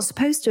 yes, but you're not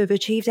supposed to have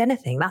achieved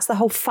anything. That's the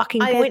whole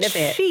fucking point of it.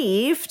 I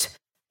achieved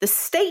the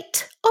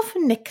state of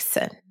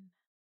Nixon.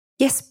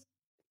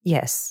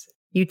 Yes,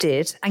 you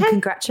did. And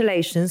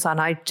congratulations.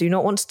 And I do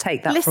not want to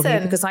take that from you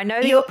because I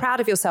know that you're proud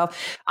of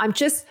yourself. I'm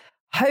just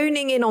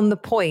honing in on the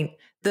point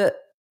that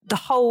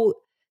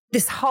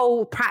this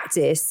whole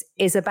practice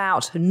is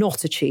about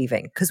not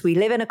achieving, because we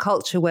live in a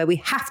culture where we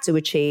have to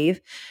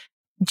achieve.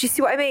 Do you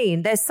see what I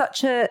mean? There's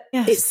such a,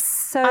 it's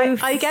so,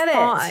 I get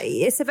it.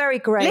 It's a very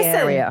grey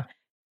area.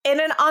 In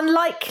an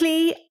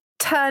unlikely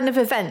turn of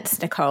events,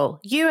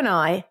 Nicole, you and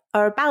I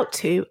are about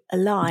to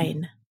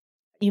align.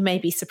 You may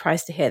be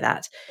surprised to hear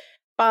that.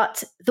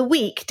 But the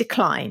week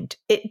declined.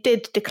 It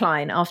did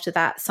decline after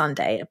that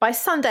Sunday. By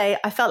Sunday,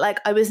 I felt like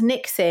I was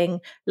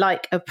nixing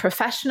like a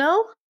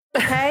professional.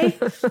 Okay.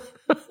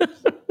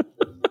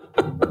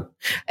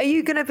 Are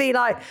you going to be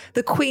like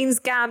the Queen's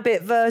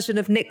Gambit version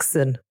of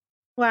Nixon?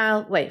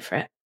 Well, wait for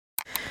it.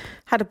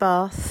 Had a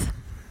bath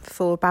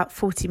for about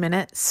 40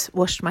 minutes,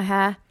 washed my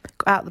hair,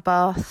 got out of the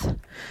bath,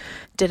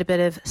 did a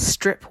bit of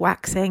strip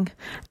waxing,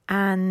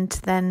 and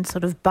then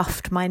sort of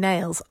buffed my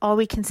nails. Are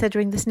we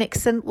considering this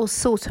Nixon? Well,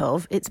 sort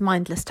of. It's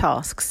mindless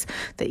tasks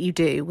that you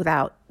do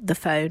without the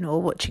phone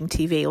or watching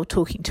TV or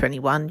talking to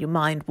anyone. Your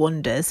mind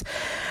wanders.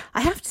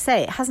 I have to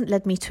say, it hasn't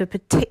led me to a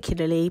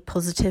particularly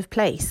positive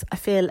place. I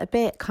feel a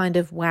bit kind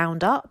of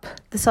wound up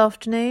this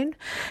afternoon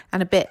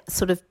and a bit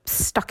sort of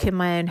stuck in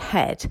my own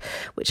head,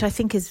 which I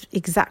think is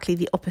exactly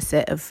the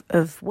opposite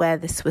of where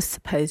this was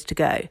supposed to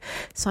go.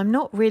 So I'm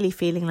not really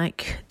feeling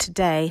like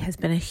today has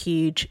been a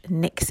huge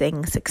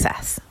nixing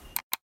success.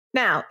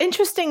 Now,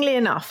 interestingly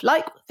enough,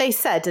 like they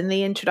said in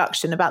the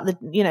introduction about the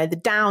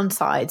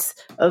downsides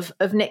of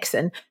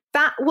Nixon,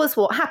 that was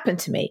what happened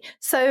to me.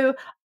 So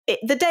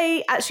the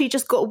day actually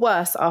just got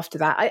worse after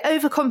that. I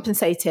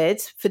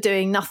overcompensated for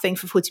doing nothing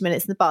for 40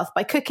 minutes in the bath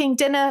by cooking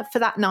dinner for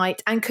that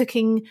night and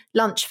cooking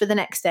lunch for the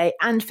next day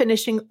and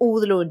finishing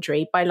all the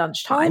laundry by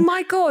lunchtime. Oh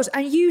my God.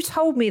 And you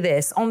told me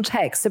this on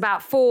text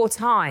about 4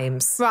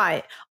 times.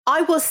 Right.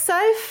 I was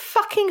so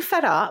fucking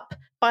fed up.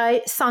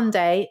 By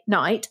Sunday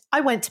night,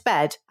 I went to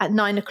bed at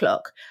 9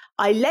 o'clock.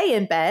 I lay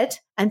in bed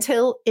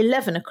until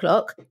 11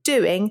 o'clock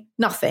doing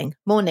nothing,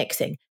 more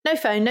nixing. No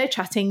phone, no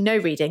chatting, no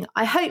reading.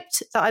 I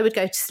hoped that I would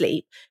go to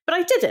sleep, but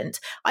I didn't.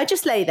 I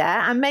just lay there,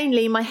 and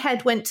mainly my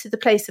head went to the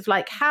place of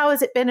like, how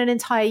has it been an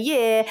entire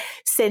year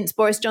since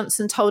Boris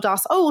Johnson told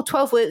us,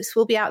 12 weeks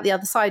we'll be out the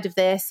other side of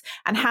this,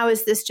 and how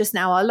is this just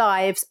now our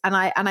lives? And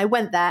I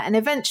went there, and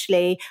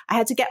eventually I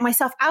had to get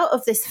myself out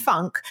of this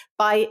funk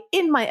by,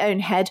 in my own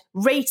head,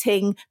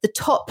 rating the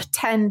top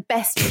 10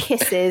 best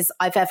kisses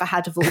I've ever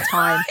had of all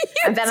time.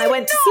 And then I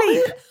went to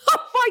sleep. Oh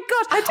my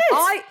God. I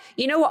did.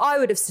 You know what I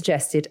would have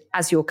suggested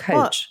as your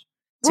coach?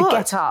 To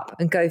get up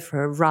and go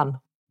for a run.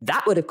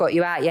 That would have got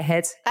you out of your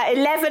head. At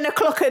 11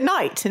 o'clock at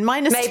night and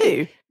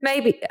 -2.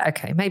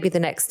 Maybe the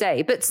next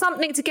day. But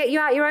something to get you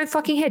out of your own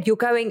fucking head. You're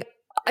going,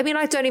 I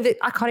can't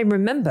even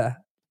remember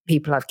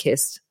people I've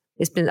kissed.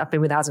 I've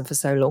been without them for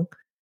so long.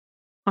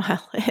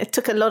 Well, it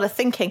took a lot of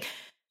thinking.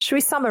 Should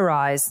we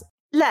summarise?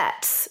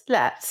 Let's.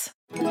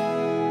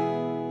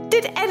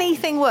 Did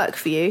anything work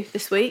for you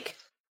this week?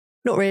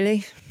 Not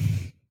really.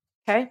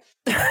 Okay.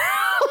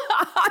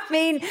 I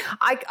mean,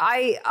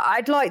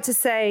 I'd like to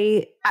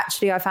say,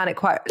 actually, I found it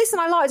quite... Listen,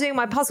 I like doing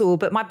my puzzle,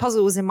 but my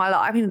puzzle was in my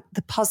life. I mean,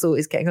 the puzzle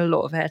is getting a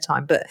lot of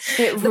airtime, but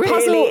it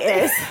really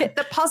is.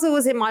 The puzzle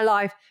was in my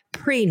life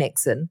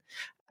pre-Nixon.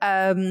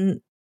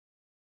 And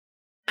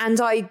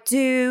I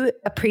do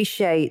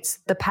appreciate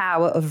the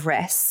power of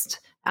rest,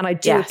 and I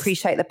do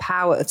appreciate the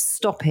power of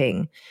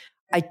stopping.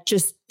 I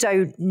just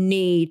don't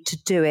need to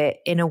do it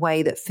in a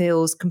way that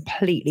feels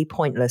completely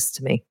pointless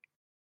to me.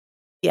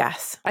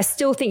 Yes. I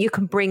still think you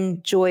can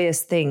bring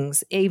joyous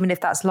things, even if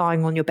that's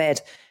lying on your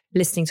bed,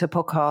 listening to a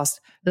podcast,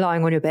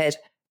 lying on your bed,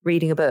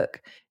 reading a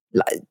book.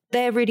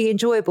 They're really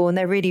enjoyable and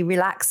they're really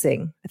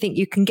relaxing. I think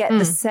you can get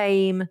the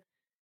same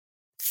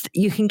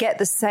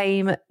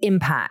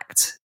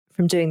impact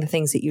from doing the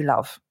things that you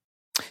love.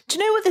 Do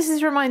you know what this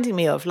is reminding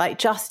me of? Like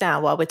just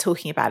now while we're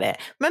talking about it,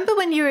 remember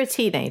when you were a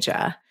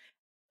teenager,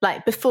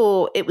 like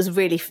before it was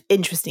really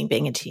interesting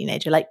being a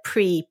teenager, like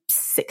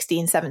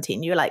pre-16,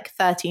 17, you were like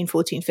 13,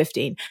 14,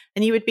 15,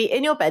 and you would be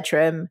in your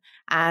bedroom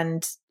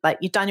and like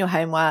you'd done your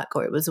homework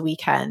or it was a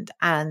weekend.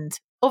 And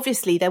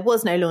obviously there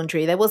was no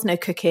laundry, there was no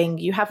cooking,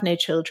 you have no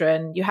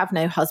children, you have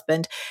no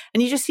husband,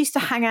 and you just used to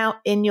hang out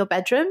in your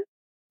bedroom,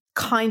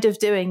 kind of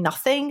doing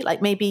nothing.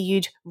 Like maybe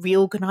you'd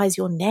reorganize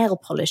your nail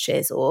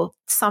polishes or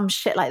some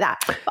shit like that.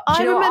 But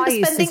I remember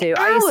spending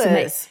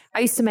hours. I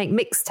used to make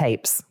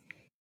mixtapes.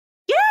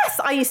 Yes,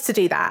 I used to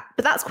do that,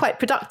 but that's quite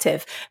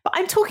productive. But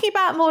I'm talking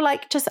about more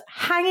like just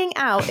hanging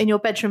out in your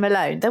bedroom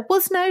alone. There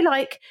was no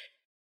like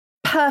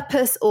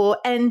purpose or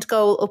end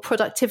goal or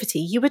productivity.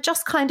 You were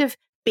just kind of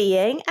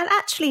being, and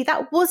actually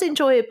that was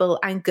enjoyable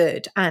and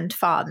good and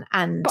fun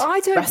and But I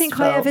don't think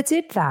I ever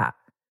did that.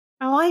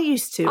 Oh, I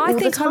used to. I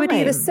think I would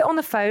either sit on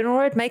the phone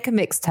or I'd make a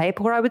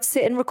mixtape or I would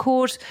sit and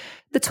record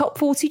the top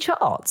 40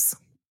 charts.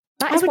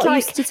 That is what I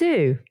used to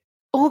do.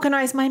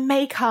 Organize my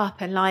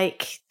makeup and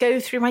like go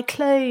through my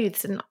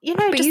clothes and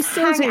but just you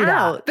still hang do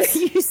out. That. But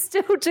you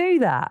still do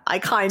that. I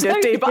kind of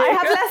do, but I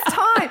have less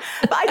time.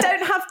 But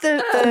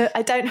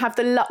I don't have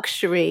the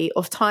luxury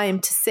of time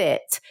to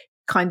sit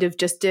kind of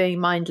just doing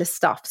mindless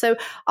stuff. So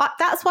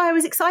that's why I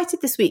was excited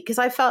this week, because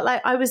I felt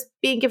like I was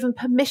being given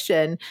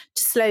permission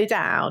to slow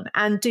down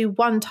and do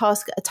one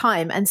task at a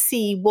time and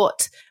see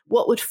what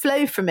would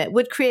flow from it.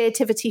 Would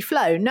creativity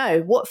flow? No.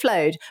 What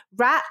flowed?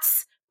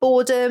 Rats,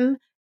 boredom,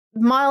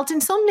 mild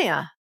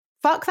insomnia.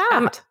 Fuck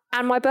that.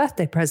 And my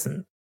birthday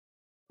present.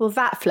 Well,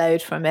 that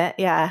flowed from it.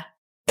 Yeah.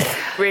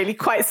 Really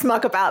quite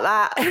smug about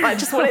that. I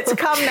just want it to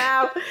come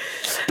now.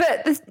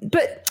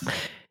 But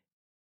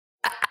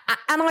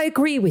and I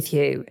agree with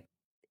you.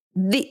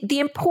 The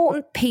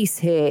important piece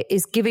here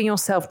is giving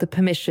yourself the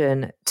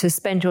permission to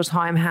spend your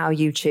time how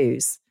you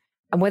choose.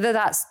 And whether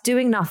that's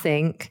doing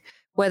nothing,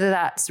 whether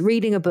that's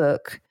reading a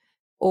book,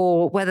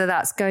 or whether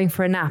that's going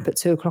for a nap at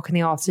 2:00 in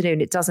the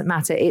afternoon, it doesn't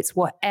matter. It's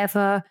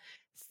whatever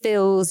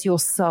fills your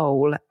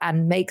soul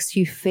and makes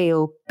you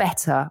feel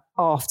better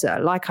after.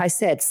 Like I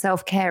said,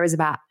 self-care is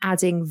about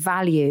adding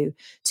value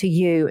to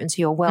you and to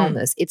your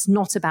wellness. It's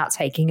not about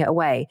taking it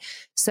away.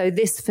 So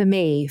this for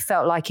me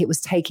felt like it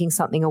was taking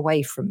something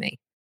away from me.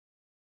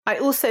 I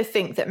also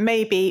think that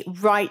maybe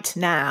right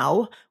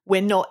now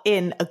we're not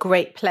in a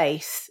great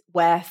place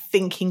where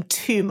thinking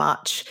too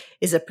much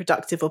is a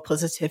productive or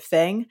positive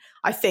thing.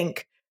 I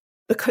think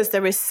because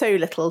there is so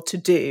little to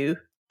do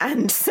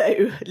and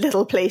so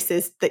little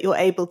places that you're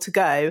able to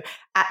go,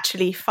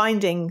 actually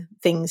finding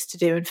things to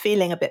do and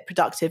feeling a bit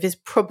productive is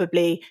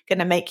probably going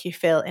to make you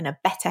feel in a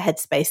better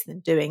headspace than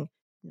doing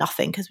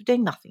nothing, because we're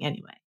doing nothing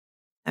anyway,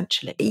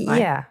 essentially.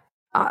 Right?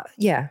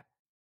 Yeah.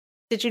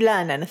 Did you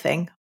learn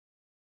anything?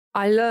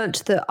 I learned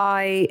that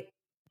I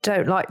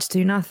don't like to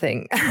do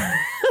nothing.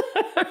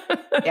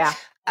 Yeah.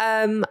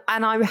 And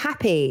I'm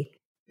happy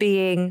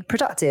being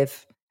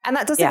productive. And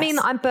that doesn't mean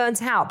that I'm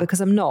burnt out, because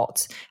I'm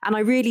not. And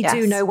I really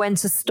do know when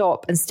to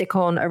stop and stick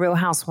on a Real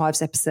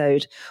Housewives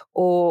episode,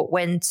 or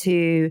when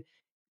to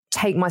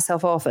take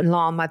myself off and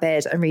lie on my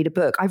bed and read a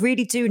book. I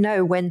really do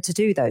know when to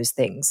do those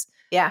things.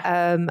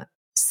 Yeah.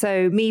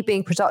 So me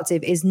being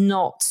productive is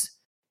not,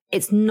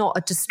 it's not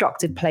a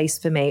destructive place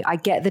for me. I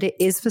get that it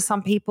is for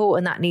some people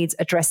and that needs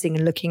addressing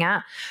and looking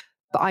at,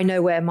 but I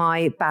know where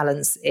my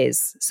balance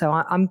is. So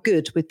I'm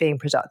good with being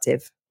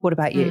productive. What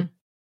about you?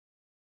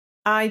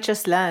 I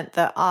just learnt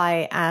that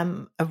I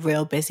am a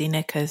real busy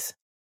knickers.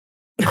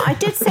 I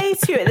did say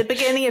to you at the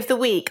beginning of the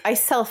week, I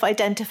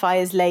self-identify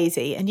as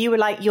lazy. And you were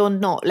like, you're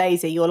not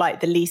lazy. You're like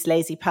the least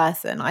lazy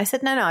person. I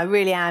said, no, I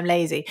really am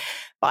lazy.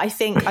 But I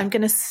think I'm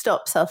going to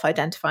stop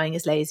self-identifying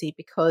as lazy,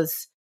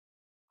 because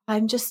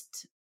I'm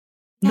just...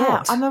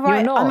 I'm a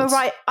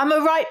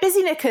right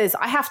busy knickers.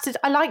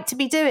 I like to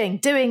be doing.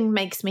 Doing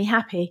makes me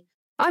happy.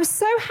 I'm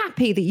so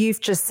happy that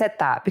you've just said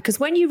that, because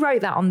when you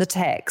wrote that on the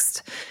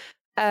text,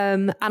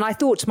 and I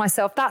thought to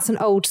myself, that's an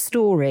old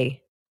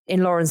story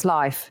in Lauren's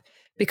life,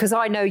 because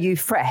I know you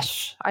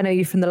fresh. I know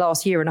you from the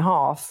last year and a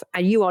half,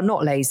 and you are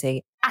not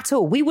lazy at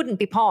all. We wouldn't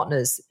be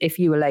partners if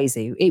you were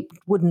lazy.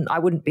 I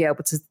wouldn't be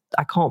able to,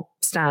 I can't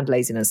stand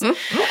laziness.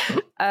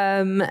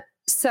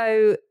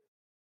 So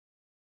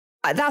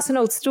that's an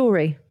old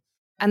story.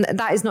 And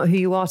that is not who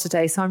you are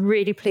today. So I'm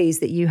really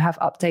pleased that you have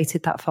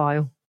updated that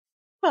file.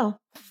 Well,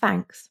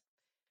 thanks.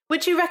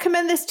 Would you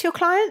recommend this to your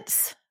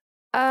clients?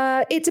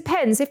 It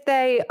depends. If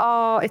they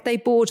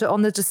border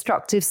on the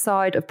destructive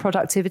side of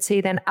productivity,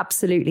 then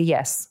absolutely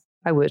yes,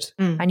 I would.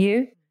 And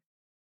you?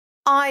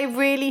 I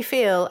really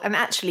feel, and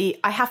actually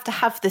I have to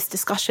have this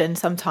discussion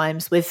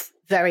sometimes with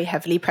very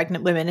heavily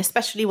pregnant women,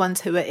 especially ones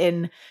who are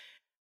in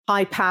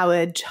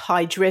high-powered,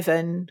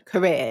 high-driven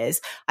careers,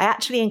 I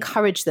actually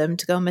encourage them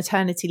to go on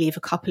maternity leave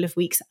a couple of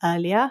weeks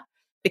earlier,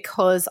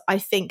 because I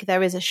think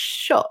there is a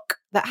shock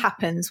that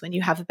happens when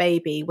you have a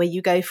baby, where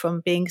you go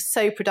from being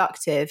so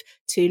productive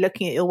to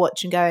looking at your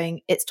watch and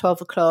going, it's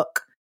 12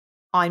 o'clock,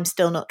 I'm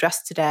still not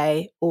dressed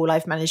today. All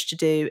I've managed to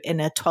do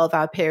in a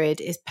 12-hour period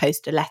is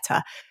post a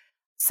letter.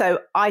 So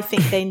I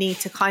think they need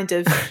to kind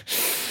of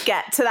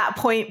get to that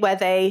point where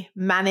they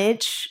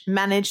manage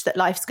that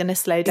life's going to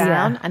slow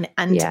down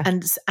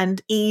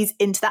and ease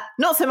into that.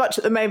 Not so much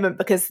at the moment,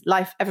 because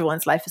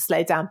everyone's life has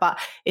slowed down, but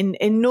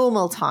in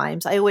normal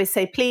times, I always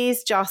say,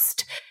 please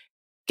just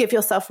give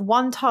yourself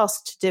one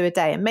task to do a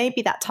day. And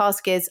maybe that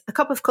task is a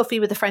cup of coffee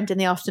with a friend in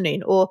the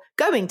afternoon, or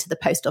going to the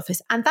post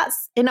office. And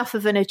that's enough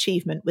of an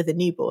achievement with a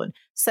newborn.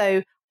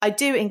 So I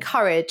do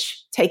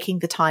encourage taking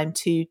the time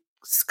to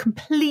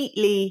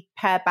completely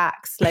pare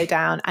back, slow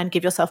down, and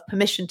give yourself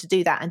permission to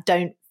do that. And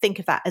don't think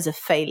of that as a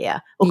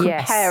failure or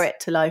compare it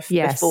to life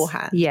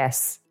beforehand.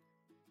 Yes.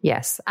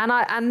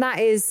 And that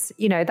is,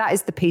 that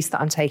is the piece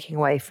that I'm taking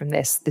away from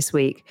this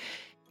week,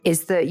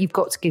 is that you've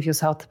got to give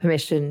yourself the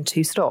permission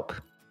to stop.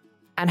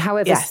 And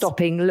however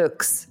stopping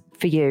looks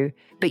for you,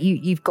 but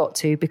you've got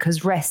to,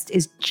 because rest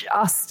is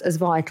just as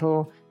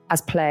vital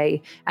as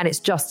play, and it's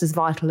just as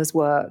vital as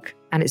work,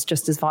 and it's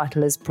just as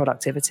vital as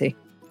productivity,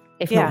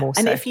 if not more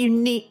so. And if you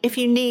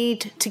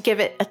need to give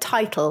it a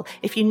title,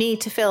 if you need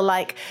to feel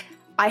like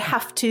I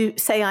have to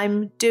say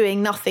I'm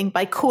doing nothing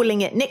by calling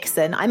it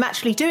Nixon, I'm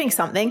actually doing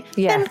something,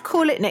 then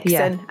call it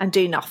Nixon and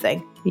do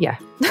nothing. Yeah.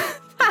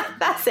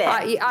 That's it.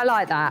 I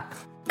like that,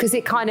 because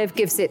it kind of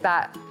gives it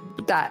that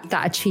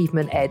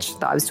achievement edge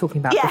that I was talking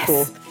about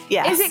before.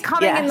 Yes. Is it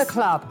coming in the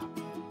club?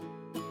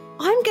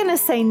 I'm going to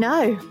say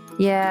no.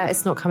 Yeah,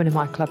 it's not coming in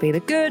my club either.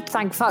 Good,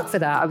 thank fuck for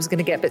that. I was going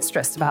to get a bit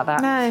stressed about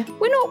that. No.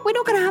 We're not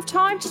going to have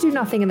time to do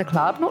nothing in the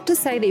club. Not to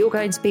say that you're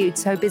going to be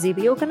so busy,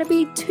 but you're going to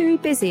be too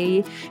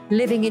busy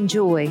living in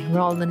joy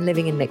rather than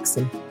living in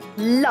Nixon.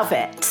 Love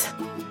it.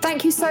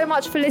 Thank you so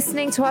much for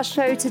listening to our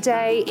show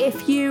today.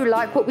 If you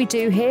like what we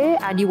do here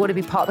and you want to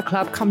be part of the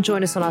club, come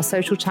join us on our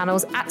social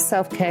channels at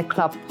Self-Care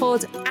Club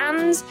Pod.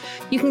 And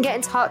you can get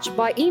in touch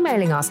by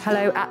emailing us,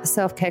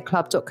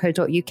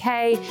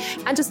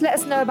 hello@theselfcareclub.co.uk, and just let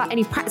us know about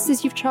any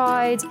practices you've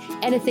tried,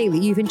 anything that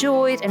you've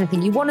enjoyed,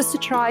 anything you want us to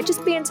try.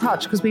 Just be in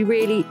touch, because we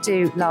really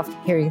do love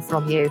hearing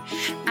from you.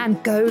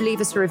 And go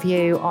leave us a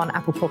review on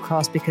Apple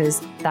Podcasts,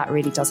 because that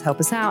really does help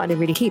us out and it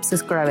really keeps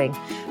us growing.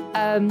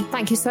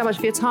 Thank you so much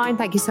for your time.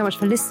 Thank you so much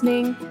for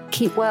listening.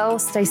 Keep well,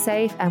 stay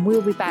safe, and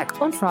we'll be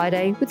back on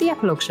Friday with the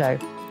Epilogue Show.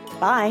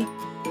 Bye.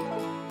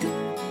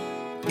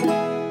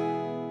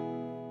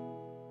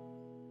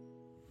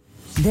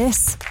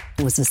 This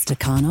was a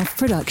Stakhanov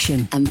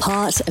production and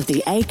part of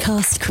the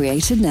Acast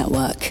Creator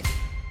Network.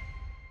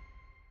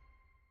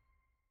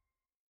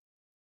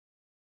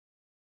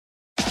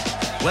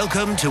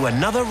 Welcome to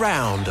another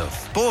round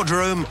of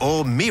Boardroom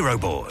or Miro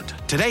Board.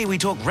 Today we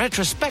talk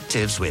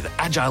retrospectives with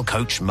Agile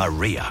coach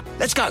Maria.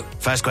 Let's go.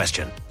 First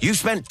question. You've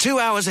spent 2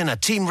 hours in a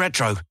team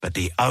retro, but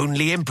the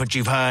only input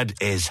you've heard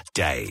is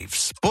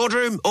Dave's.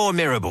 Boardroom or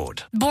Miro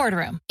Board?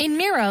 Boardroom. In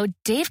Miro,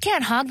 Dave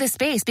can't hog the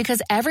space because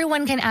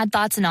everyone can add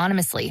thoughts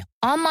anonymously,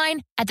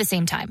 online, at the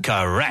same time.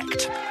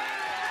 Correct.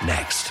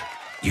 Next.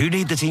 You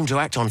need the team to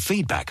act on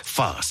feedback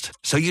fast,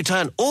 so you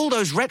turn all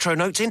those retro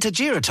notes into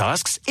Jira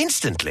tasks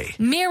instantly.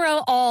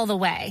 Miro all the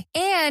way.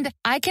 And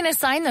I can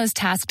assign those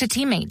tasks to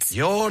teammates.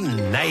 You're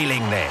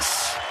nailing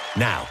this.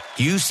 Now,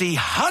 you see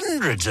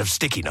hundreds of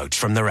sticky notes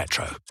from the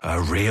retro.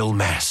 A real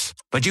mess.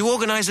 But you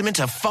organize them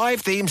into 5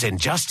 themes in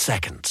just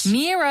seconds.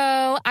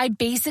 Miro, I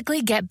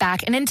basically get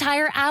back an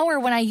entire hour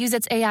when I use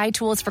its AI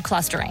tools for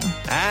clustering.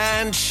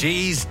 And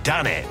she's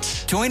done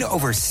it. Join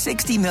over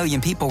 60 million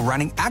people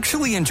running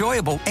actually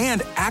enjoyable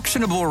and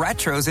actionable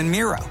retros in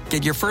Miro.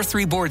 Get your first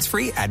 3 boards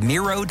free at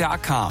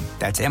Miro.com.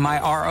 That's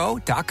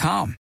Miro.com.